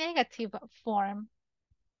in a negative form.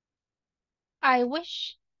 I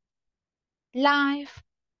wish life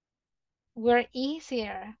were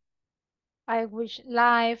easier. I wish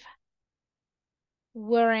life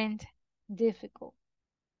weren't difficult.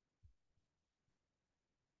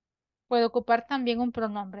 Puedo ocupar también un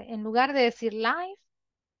pronombre. En lugar de decir life,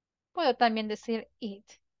 puedo también decir it.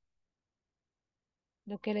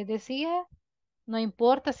 Lo que les decía, no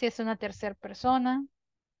importa si es una tercera persona.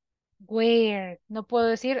 Where. No puedo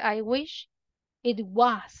decir I wish It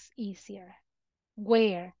was easier.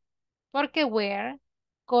 Where. Porque where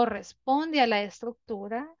corresponde a la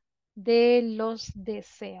estructura de los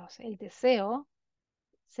deseos. El deseo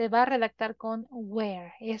se va a redactar con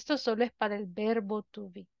where. Esto solo es para el verbo to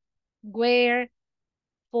be. Where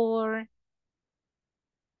for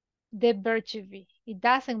the verb to be. It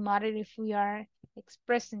doesn't matter if we are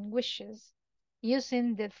expressing wishes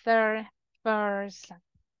using the third person.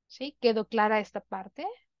 ¿Sí? ¿Quedó clara esta parte?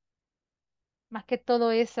 Más que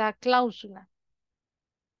todo esa cláusula.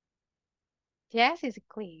 Yes, is it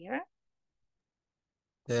clear?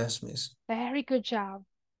 Yes, miss. Very good job.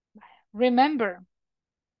 Remember,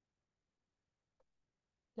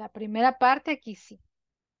 la primera parte aquí sí.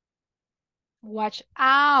 Watch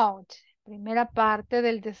out. Primera parte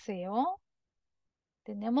del deseo.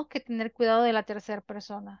 Tenemos que tener cuidado de la tercera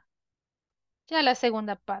persona. Ya la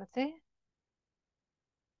segunda parte.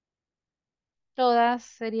 Todas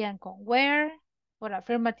serían con were for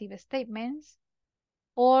affirmative statements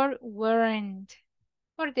or weren't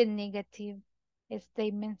for the negative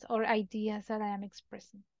statements or ideas that I am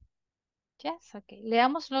expressing. Yes, okay.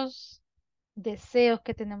 Leamos los deseos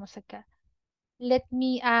que tenemos acá. Let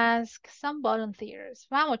me ask some volunteers.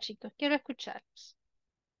 Vamos, chicos, quiero escucharlos.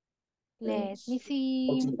 Let me see.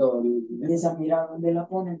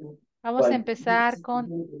 Vamos a empezar con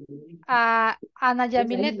Ana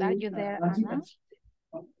Yamilet. Are you there, Ana?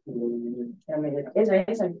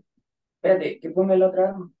 Espérate, ¿qué ponme la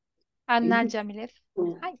otra? Ana Yamilet.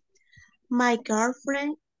 Hi. My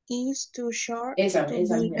girlfriend is too short Esa, to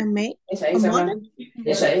esa, be esa, a esa, model.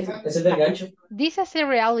 ese es el gancho. This is a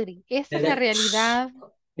reality. Esta es la realidad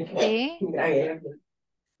de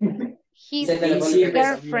his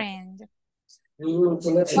girlfriend.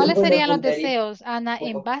 ¿Cuáles serían los deseos, Ana,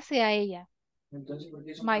 en base a ella?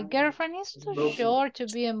 My girlfriend is too short to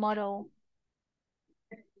be a model.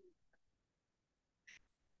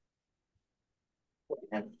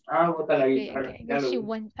 Okay. She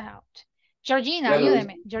went out. Georgina,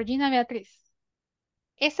 ayúdeme. Georgina Beatriz.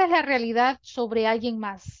 Esa es la realidad sobre alguien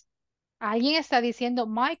más. Alguien está diciendo,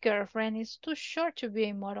 my girlfriend is too short to be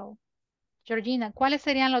a model. Georgina, ¿cuáles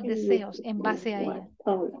serían los deseos en base a ella?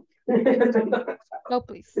 Go,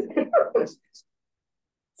 please.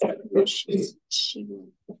 She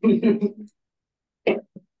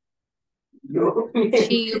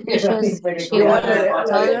wishes she were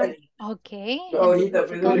taller. Okay.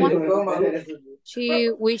 Entonces, ¿cómo? She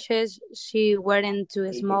wishes she weren't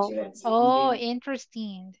too small. Oh,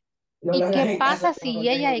 interesting. ¿Y qué pasa si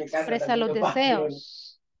ella expresa los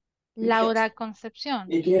deseos? Laura Concepción.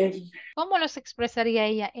 ¿Cómo los expresaría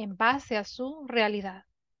ella en base a su realidad?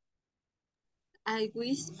 I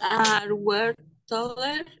wish I were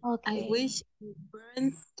taller. Okay. I wish I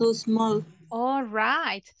weren't too small. All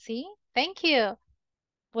right. Sí. Thank you.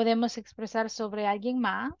 Podemos expresar sobre alguien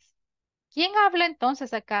más. ¿Quién habla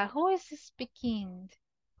entonces acá? Who is speaking?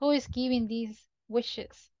 Who is giving these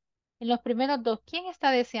wishes? En los primeros dos, ¿quién está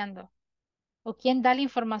deseando? ¿O quién da la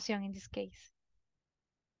información en this case?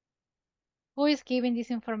 Who is giving this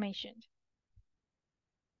information?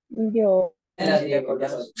 Yo. The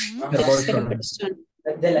boyfriend.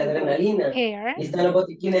 De la adrenalina. Her Y están los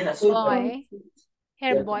botiquines azules. boy,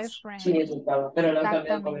 her boyfriend. Sí, eso estaba, pero lo han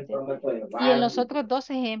cambiado con el Exactamente. formato de Y en los barro. otros dos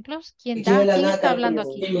ejemplos, ¿quién Y quiero la quién está nata, hablando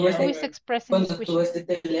como- aquí? y Who is expressing Cuando this tuve wishes?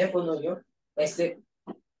 este teléfono, yo,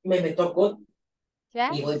 me tocó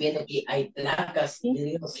Yes? y voy viendo que hay placas y yo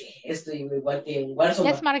digo, sí, esto y igual que en Warzone.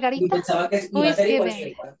 Yes, Margarita? Y pensaba que Who iba a is ser igual que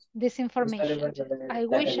giving el Warzone. this information? I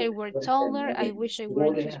wish I were taller. I wish I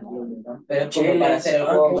weren't too small. Pero como para hacer el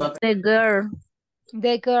juego más. The girl.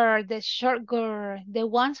 The girl, the short girl, the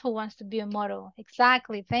ones who wants to be a model.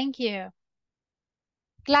 Exactly, thank you.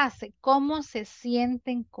 Clase, ¿cómo se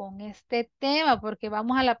sienten con este tema? Porque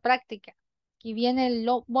vamos a la práctica. Aquí viene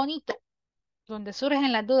lo bonito, donde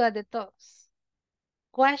surgen las dudas de todos.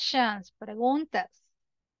 Questions, preguntas.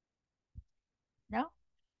 ¿No?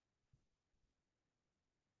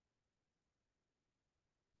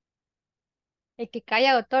 El que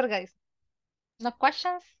calla otorga. Dice. No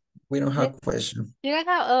questions. We don't have question.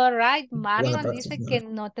 All right, Buena Marion dice práctica. que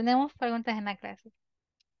no tenemos preguntas en la clase.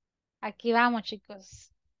 Aquí vamos,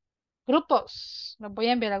 chicos. Grupos. Los voy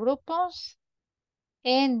a enviar a grupos.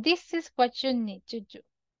 And this is what you need to do.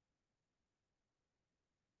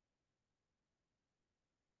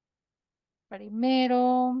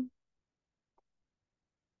 Primero,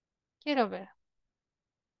 quiero ver.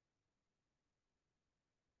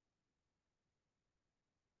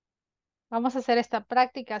 Vamos a hacer esta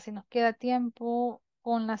práctica si nos queda tiempo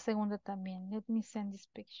con la segunda también. Let me send this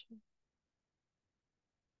picture.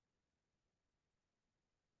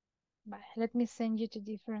 Vale, let me send you to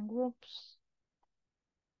different groups.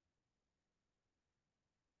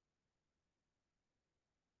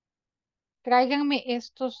 Tráiganme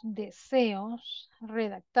estos deseos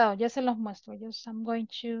redactados. Ya se los muestro. I'm going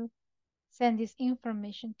to send this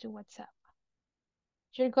information to WhatsApp.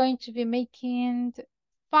 You're going to be making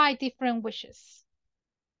 5 different wishes.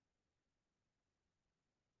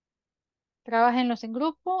 Trabajenlos en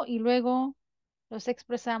grupo y luego los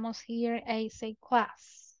expresamos here as a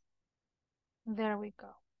class. There we go.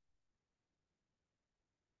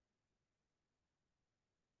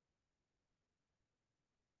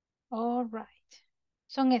 All right.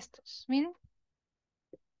 Son estos, miren.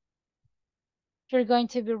 You're going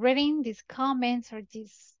to be reading these comments or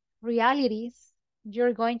these realities.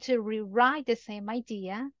 You're going to rewrite the same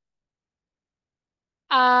idea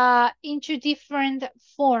into different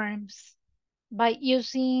forms by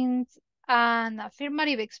using an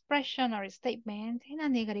affirmative expression or statement and a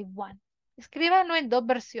negative one. Escríbanlo en 2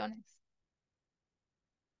 versiones.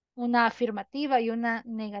 Una afirmativa y una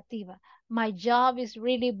negativa. My job is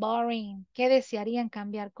really boring. ¿Qué desearían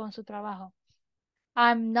cambiar con su trabajo?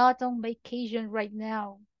 I'm not on vacation right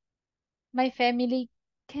now. My family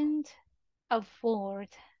can't afford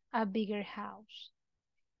a bigger house.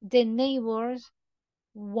 The neighbors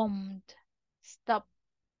won't stop.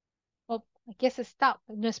 Oh, aquí es stop,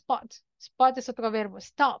 no spot. Spot es otro verbo.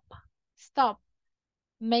 Stop. Stop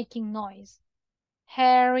making noise.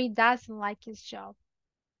 Harry doesn't like his job.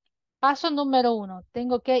 Paso número 1.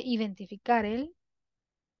 Tengo que identificar el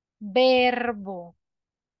verbo.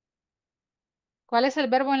 ¿Cuál es el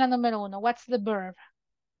verbo en la número 1? What's the verb?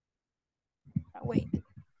 Wait.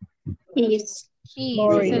 Is.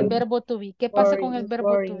 Es el verbo to be. ¿Qué pasa con el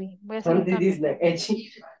verbo to be? Voy a hacer un cambio.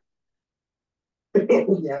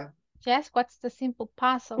 Yes, what's the simple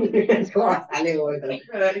past of this verb?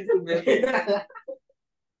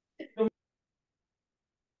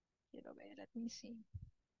 Quiero ver, let me see.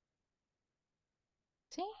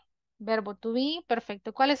 ¿Sí? Verbo to be,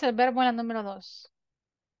 perfecto. ¿Cuál es el verbo en la número 2?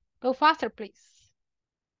 Go faster, please.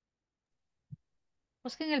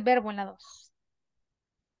 Busquen el verbo en la 2.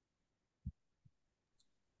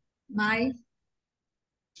 My.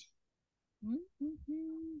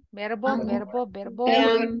 Verbo.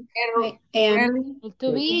 Am. El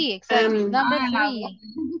to be, exactly. Number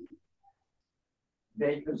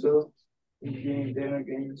 3.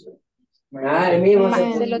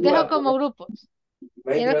 Se los dejo como grupos.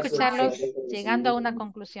 Quiero escucharlos llegando a una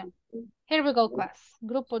conclusión. Here we go, class.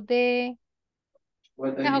 Grupo de...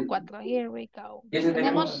 Dejo 4. Here we go.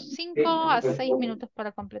 Tenemos 5 a 6 minutos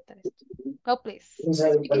para completar esto. Go, please.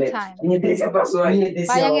 Speaking time.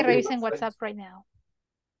 Vayan y revisen WhatsApp right now.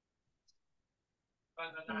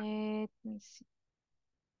 Let me see.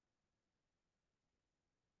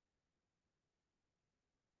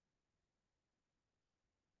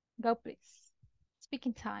 Go, please.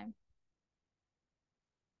 Speaking time.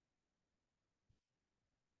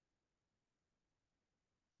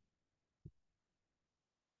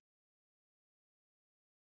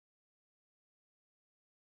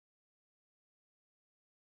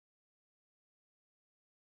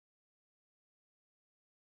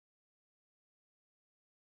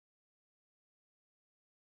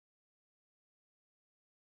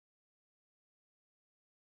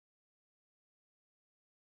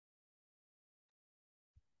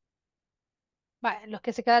 Vale, los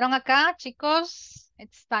que se quedaron acá, chicos,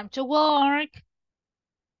 it's time to work.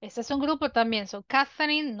 Este es un grupo también. So,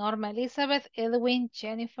 Catherine, Norma, Elizabeth, Edwin,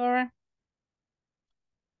 Jennifer,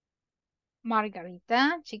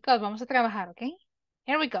 Margarita. Chicos, vamos a trabajar, ¿ok?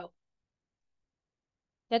 Here we go.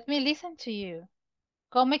 Let me listen to you.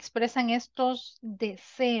 ¿Cómo expresan estos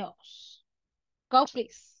deseos? Go,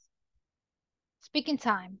 please. Speaking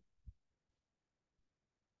time.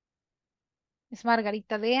 ¿Es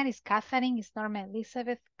Margarita there? ¿Es Catherine? ¿Es Norma,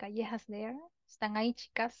 Elizabeth? ¿Callejas there? ¿Están ahí,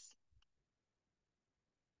 chicas?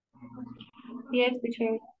 Yes,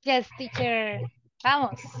 teacher. Yes, teacher.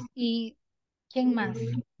 Vamos. ¿Y quién más?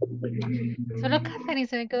 Solo Catherine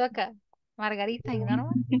se me quedó acá. Margarita y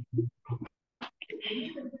Norma.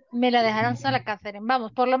 Me la dejaron sola, Catherine.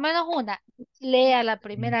 Vamos, por lo menos una. Lea la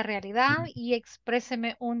primera realidad y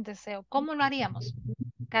expréseme un deseo. ¿Cómo lo haríamos?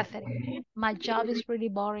 Catherine, my job is really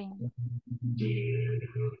boring.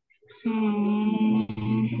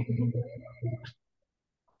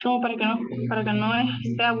 Como para que no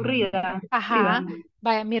esté aburrida. Ajá. Sí,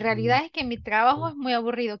 Vaya, mi realidad es que mi trabajo es muy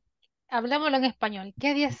aburrido. Hablemoslo en español.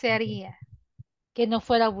 ¿Qué desearía? ¿Que no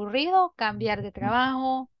fuera aburrido? ¿Cambiar de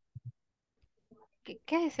trabajo?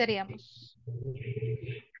 ¿Qué desearíamos?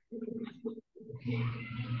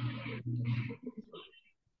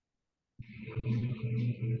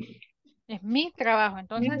 Es mi trabajo,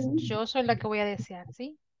 entonces yo soy la que voy a desear,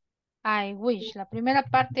 ¿sí? I wish. La primera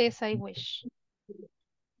parte es I wish.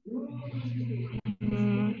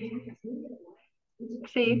 Mm,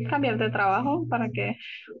 sí, cambiar de trabajo para que,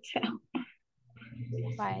 o sea,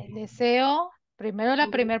 Vale, deseo, primero la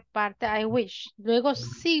primera parte, I wish. Luego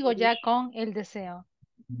sigo ya con el deseo.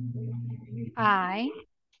 I.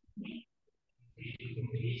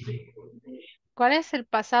 ¿Cuál es el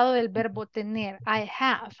pasado del verbo tener? I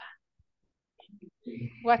have.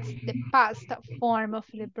 What's the past form of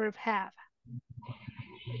the verb have?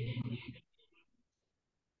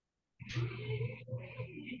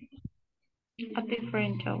 a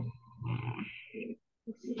different job.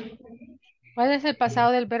 ¿Cuál es el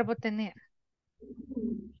pasado del verbo tener?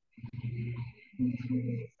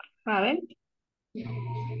 A ver,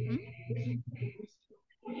 ¿Mm?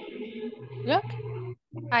 Look,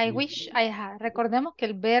 I wish I had. Recordemos que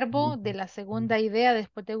el verbo de la segunda idea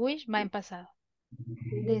después de wish va en pasado.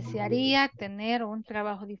 Desearía tener un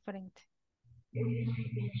trabajo diferente.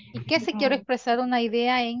 ¿Y qué si quiero expresar una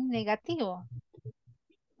idea en negativo?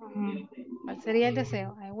 ¿Cuál sería el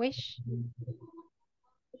deseo? I wish.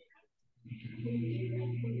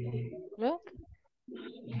 Look,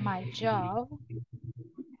 my job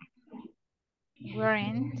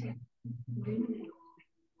weren't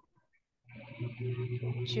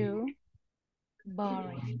too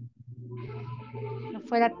boring. No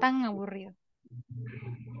fuera tan aburrido.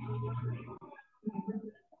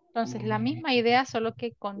 Entonces, la misma idea, solo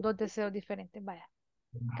que con dos deseos diferentes. Vaya.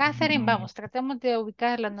 Catherine, vamos, tratemos de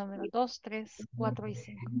ubicar la número 2, 3, 4 y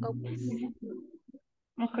 5. Go, please.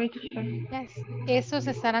 okay, teacher. Yes. Esos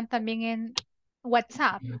estarán también en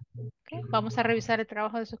WhatsApp. Okay. Vamos a revisar el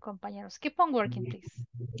trabajo de sus compañeros. Keep on working, please.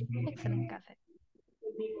 Excellent, Catherine.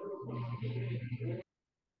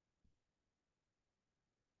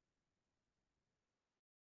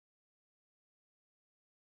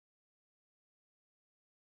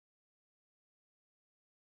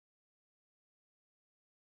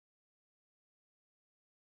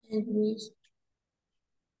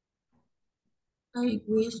 I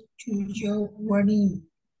wish to job wedding.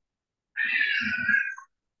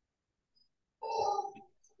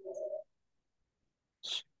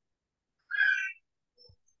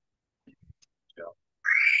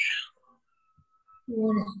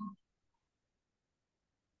 Bueno.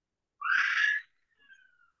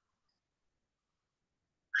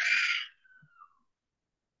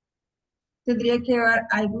 Tendría que llevar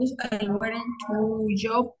I wish I weren't to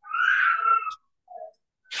job.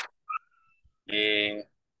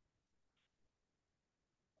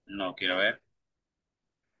 No, quiero ver.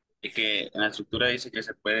 Es que en la estructura dice que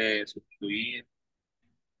se puede sustituir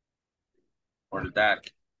por dar.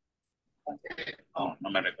 No, no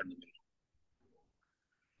me recuerdo.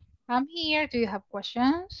 I'm here. Do you have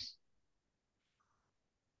questions?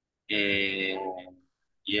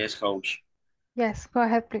 Yes, coach. Yes, go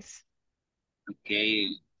ahead, please.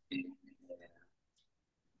 Okay.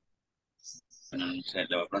 Bueno, no sé,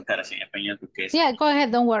 le voy a preguntar así en español porque es... Yeah, go ahead,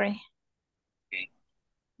 don't worry. Okay.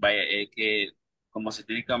 Vaya, es que como se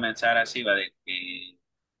tiene que comenzar así, va de que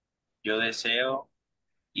yo deseo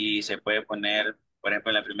y se puede poner, por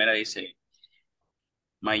ejemplo, en la primera dice,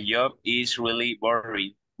 my job is really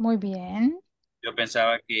boring. Muy bien. Yo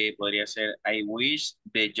pensaba que podría ser, I wish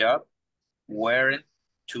the job weren't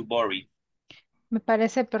too boring. Me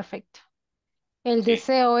parece perfecto. El Sí.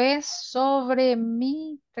 deseo es sobre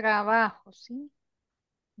mi trabajo, ¿sí?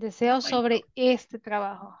 Deseo My sobre job. este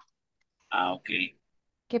trabajo. Ok.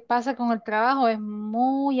 ¿Qué pasa con el trabajo? Es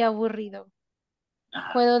muy aburrido.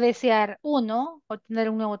 Ajá. Puedo desear uno, obtener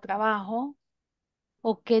un nuevo trabajo,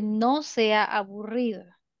 o que no sea aburrido.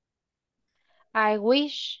 I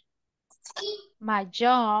wish my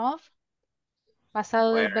job,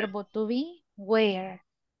 pasado del Where, verbo to be, were.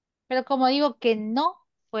 Pero como digo que no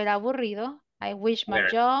fuera aburrido, I wish my where,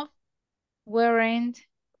 job weren't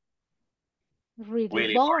really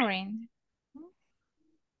really boring. boring.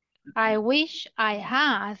 I wish I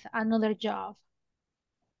had another job.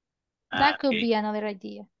 That could Okay. be another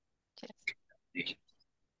idea. Yes. Sí.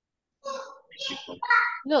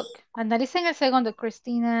 Look, analicen el segundo,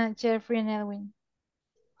 Christina, Jeffrey and Edwin.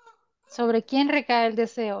 ¿Sobre quién recae el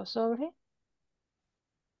deseo? ¿Sobre?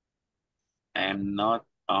 I'm not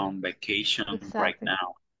on vacation right Exacto.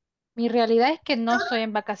 now. Mi realidad es que no estoy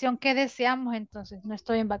en vacación. ¿Qué deseamos entonces? No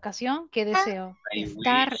estoy en vacación. ¿Qué deseo?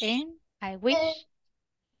 Estar en, I wish,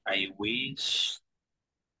 I wish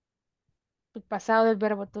el pasado del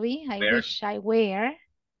verbo to be. I were, wish I were.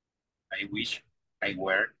 I wish I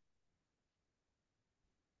were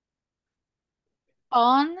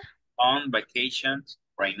On. vacation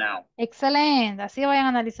right now. Excelente. Así vayan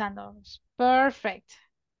analizando. Perfect.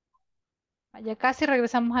 Ya casi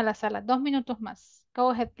regresamos a la sala. 2 minutos más.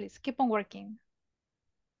 Go ahead, please. Keep on working.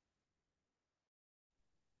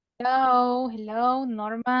 Hello, hello,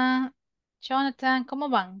 Norma, Jonathan, ¿cómo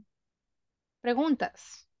van?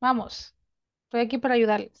 Preguntas. Vamos. Estoy aquí para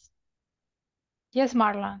ayudarles. Yes,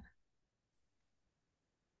 Marlon.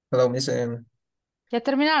 Hello, Miss. ¿Ya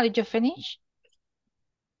terminaron? Did you finish?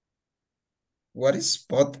 What is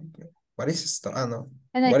spot? What is stop? Ah, no.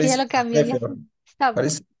 No, es What que ya is lo cambié. Ya. effort? Stop. What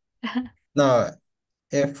is no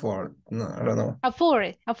effort? No, I don't know.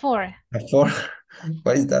 Afford, afford. Effort.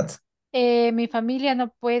 What is that? Mi familia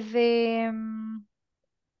no puede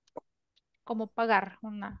como pagar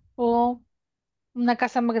una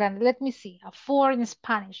casa más grande. Let me see. Afford in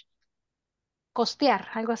Spanish. Costear,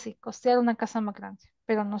 algo así. Costear una casa más grande.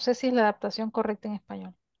 Pero no sé si es la adaptación correcta en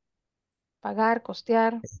español. Pagar,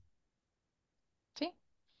 costear. ¿Sí?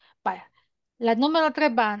 Vaya. La número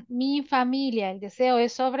 3 van. Mi familia. El deseo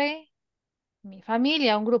es sobre mi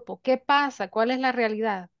familia, un grupo. ¿Qué pasa? ¿Cuál es la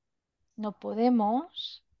realidad? No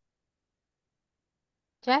podemos.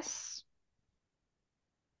 Yes.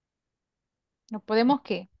 No podemos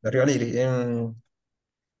qué. The reality.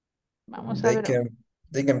 Vamos a ver.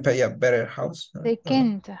 They can pay a better house. They I don't know.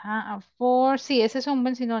 can't. Ajá, afford. Sí, ese es un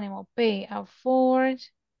buen sinónimo. Pay, afford.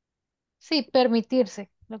 Sí,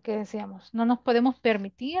 permitirse, lo que decíamos. No nos podemos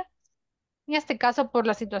permitir, en este caso por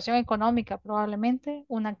la situación económica, probablemente,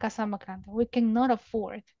 una casa más grande. We cannot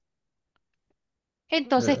afford.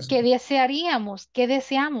 Entonces, Yes. ¿qué desearíamos? ¿Qué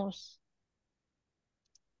deseamos?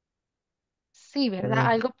 Sí, ¿verdad? Mm,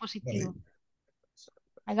 Algo positivo.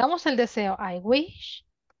 Hagamos el deseo. I wish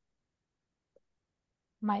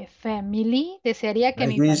my family. Desearía que I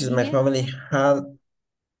mi wish my familia. family had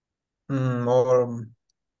more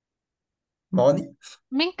money.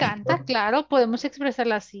 Me encanta, claro, podemos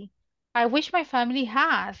expresarla así. I wish my family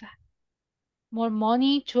had more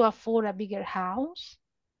money to afford a bigger house.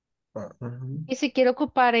 Mhm. Y si quiero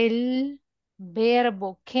ocupar el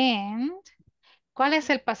verbo can, ¿cuál es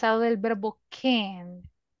el pasado del verbo can?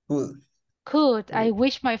 Could Could. I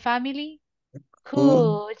wish my family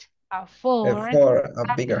could could afford afford a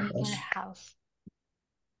a bigger bigger house. house.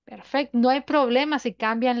 Perfecto. No hay problema si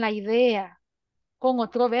cambian la idea con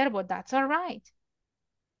otro verbo. That's all right.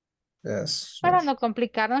 Yes. Para no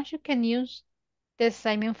complicarnos, you can use the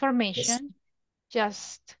same Yes. information.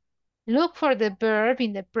 Just look for the verb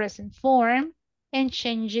in the present form and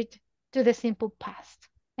change it to the simple past.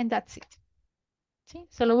 And that's it. ¿Sí?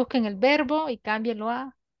 Solo busquen el verbo y cámbienlo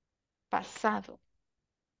a pasado.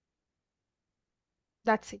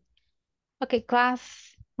 That's it. Ok,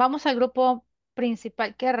 class. Vamos al grupo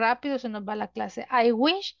principal. Qué rápido se nos va la clase. I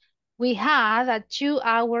wish we had a 2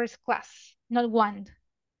 hours class, not one.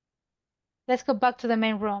 Let's go back to the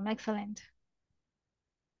main room. Excellent.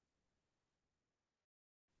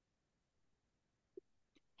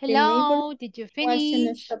 The neighbor Hello, did you wasn't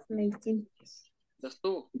finish? stop making. Ya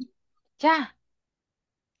estuvo. Ya,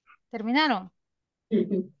 terminaron.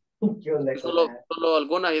 ¿Qué onda con Solo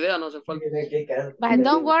algunas ideas, no hace falta. But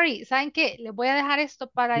don't worry, ¿saben qué? Les voy a dejar esto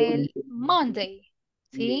para el Monday,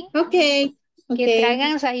 ¿sí? Okay, Que okay.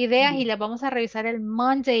 traigan esas ideas y las vamos a revisar el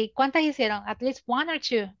Monday. ¿Cuántas hicieron? At least one or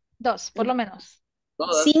two. Dos, por lo menos.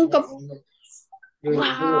 Todas. 5.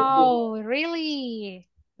 Wow, really?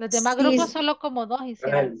 Los demás Sí, grupos solo como dos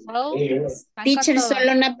hicieron. So, están con teacher, todo.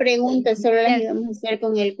 solo una pregunta, solo las Yes. íbamos a hacer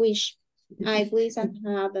con el wish. I wish I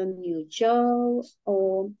have a new job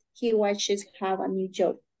or he wishes have a new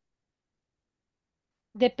job.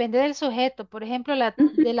 Depende del sujeto. Por ejemplo,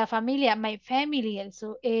 de la familia, my family,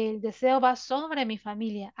 el deseo va sobre mi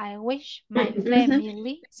familia. I wish my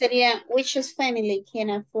family. Sería wishes family can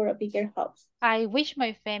afford a bigger house. I wish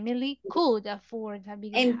my family could afford a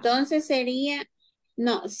bigger house. Entonces sería,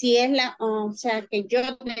 no, si es o sea, que yo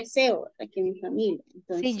deseo que mi familia.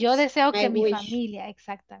 Entonces, Sí, yo deseo que I mi wish. familia,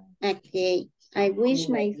 exactamente. Okay, I wish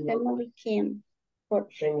my family can.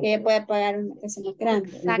 Porque ella puede pagar una casa más grande.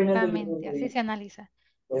 Exactamente, así se analiza.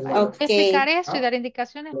 Vale, voy a Okay. explicar esto y dar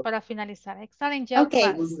indicaciones para finalizar. Excellent job, Okay.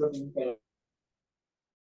 class.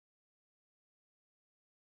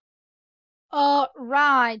 All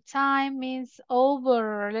right, time is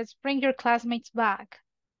over. Let's bring your classmates back.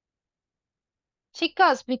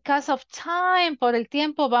 Chicos, because of time, por el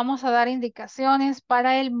tiempo, vamos a dar indicaciones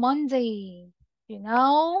para el Monday. You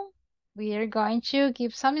know, we are going to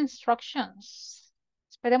give some instructions.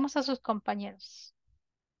 Esperemos a sus compañeros.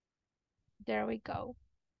 There we go.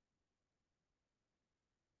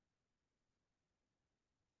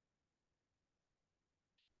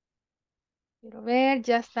 Quiero ver,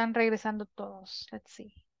 ya están regresando todos. Let's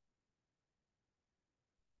see.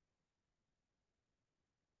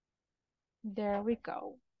 There we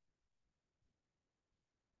go.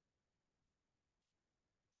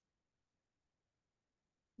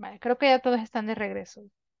 Vale, creo que ya todos están de regreso.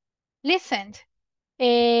 Listen.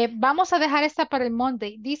 Vamos a dejar esta para el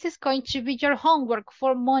Monday. This is going to be your homework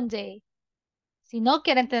for Monday. Si no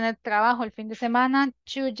quieren tener trabajo el fin de semana,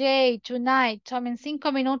 today, tonight, tomen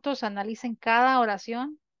 5 minutos, analicen cada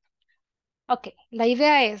oración. Ok, la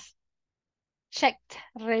idea es, checked,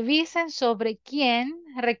 revisen sobre quién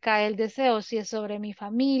recae el deseo, si es sobre mi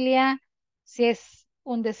familia, si es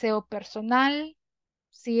un deseo personal,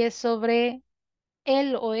 si es sobre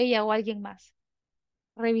él o ella o alguien más.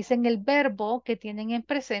 Revisen el verbo que tienen en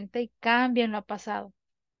presente y cámbienlo a pasado.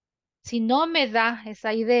 Si no me da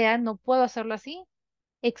esa idea, no puedo hacerlo así.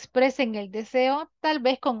 Expresen el deseo tal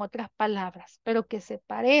vez con otras palabras, pero que se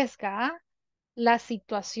parezca a la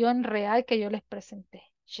situación real que yo les presenté.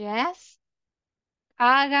 Yes.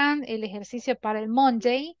 Hagan el ejercicio para el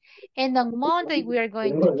Monday. And on Monday we are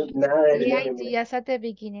going to keep the ideas at the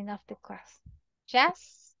beginning of the class.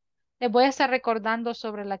 Yes. Les voy a estar recordando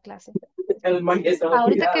sobre la clase.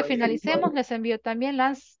 Ahorita que finalicemos, les envío también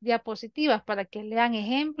las diapositivas para que lean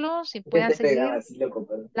ejemplos y puedan seguir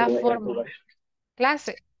la fórmula.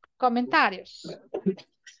 Clase, comentarios.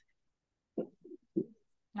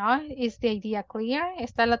 ¿No? ¿Is the idea clear?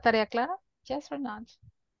 ¿Está la tarea clara? Yes or not?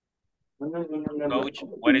 Coach,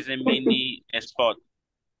 what is the mini spot?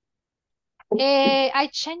 I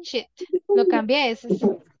changed it. Lo cambié. Es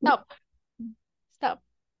stop. Stop.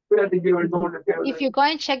 If you go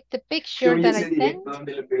and check the picture that I sent.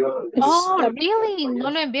 Oh, really?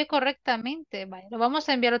 No lo envié correctamente. Vale, lo vamos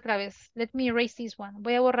a enviar otra vez. Let me erase this one.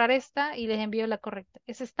 Voy a borrar esta y les envío la correcta.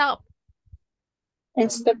 Es stop.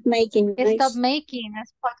 Stop making noise. Stop making.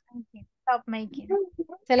 Stop making. Stop making.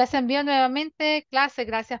 Se las envío nuevamente. Clase,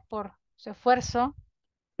 gracias por su esfuerzo.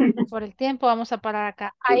 Por el tiempo, vamos a parar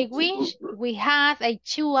acá. I wish we had a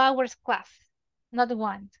 2 hours class. Not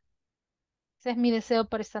one. Ese es mi deseo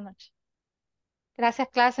por esta noche. Gracias,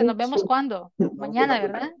 clase. Nos vemos cuando? Mañana,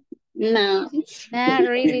 ¿verdad? No. Not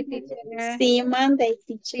really, teacher. See you Monday,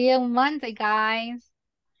 teacher. See you Monday, guys.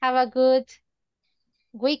 Have a good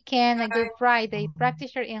weekend, a good Friday.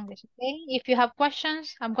 Practice your English, okay? If you have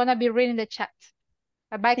questions, I'm going to be reading the chat.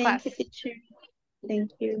 Bye-bye, class. Thank you, teacher.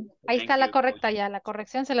 Thank you. Ahí Thank está la you, correcta coach. ya. La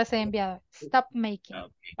corrección se las he enviado. Stop making.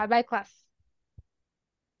 Okay. Bye-bye, class.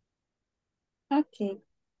 Okay.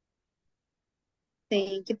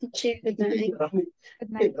 Thank you, teacher. Good night.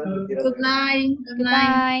 Good night. Good night. Good Good night.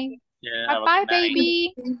 night. Yeah, have a Bye-bye, good night.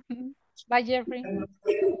 baby. Bye, Jeffrey.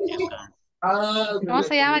 Yes, ¿Cómo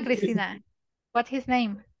se llama, Cristina? What's his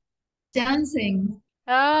name? Dancing.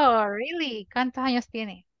 Oh, really? ¿Cuántos años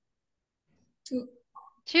tiene? 2.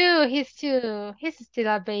 2, he's 2. He's still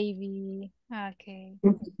a baby. Okay.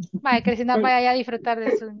 Bye, Cristina, vaya a disfrutar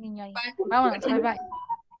de su niño ahí. Vámonos, bye, bye.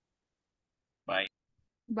 Bye.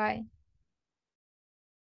 Bye.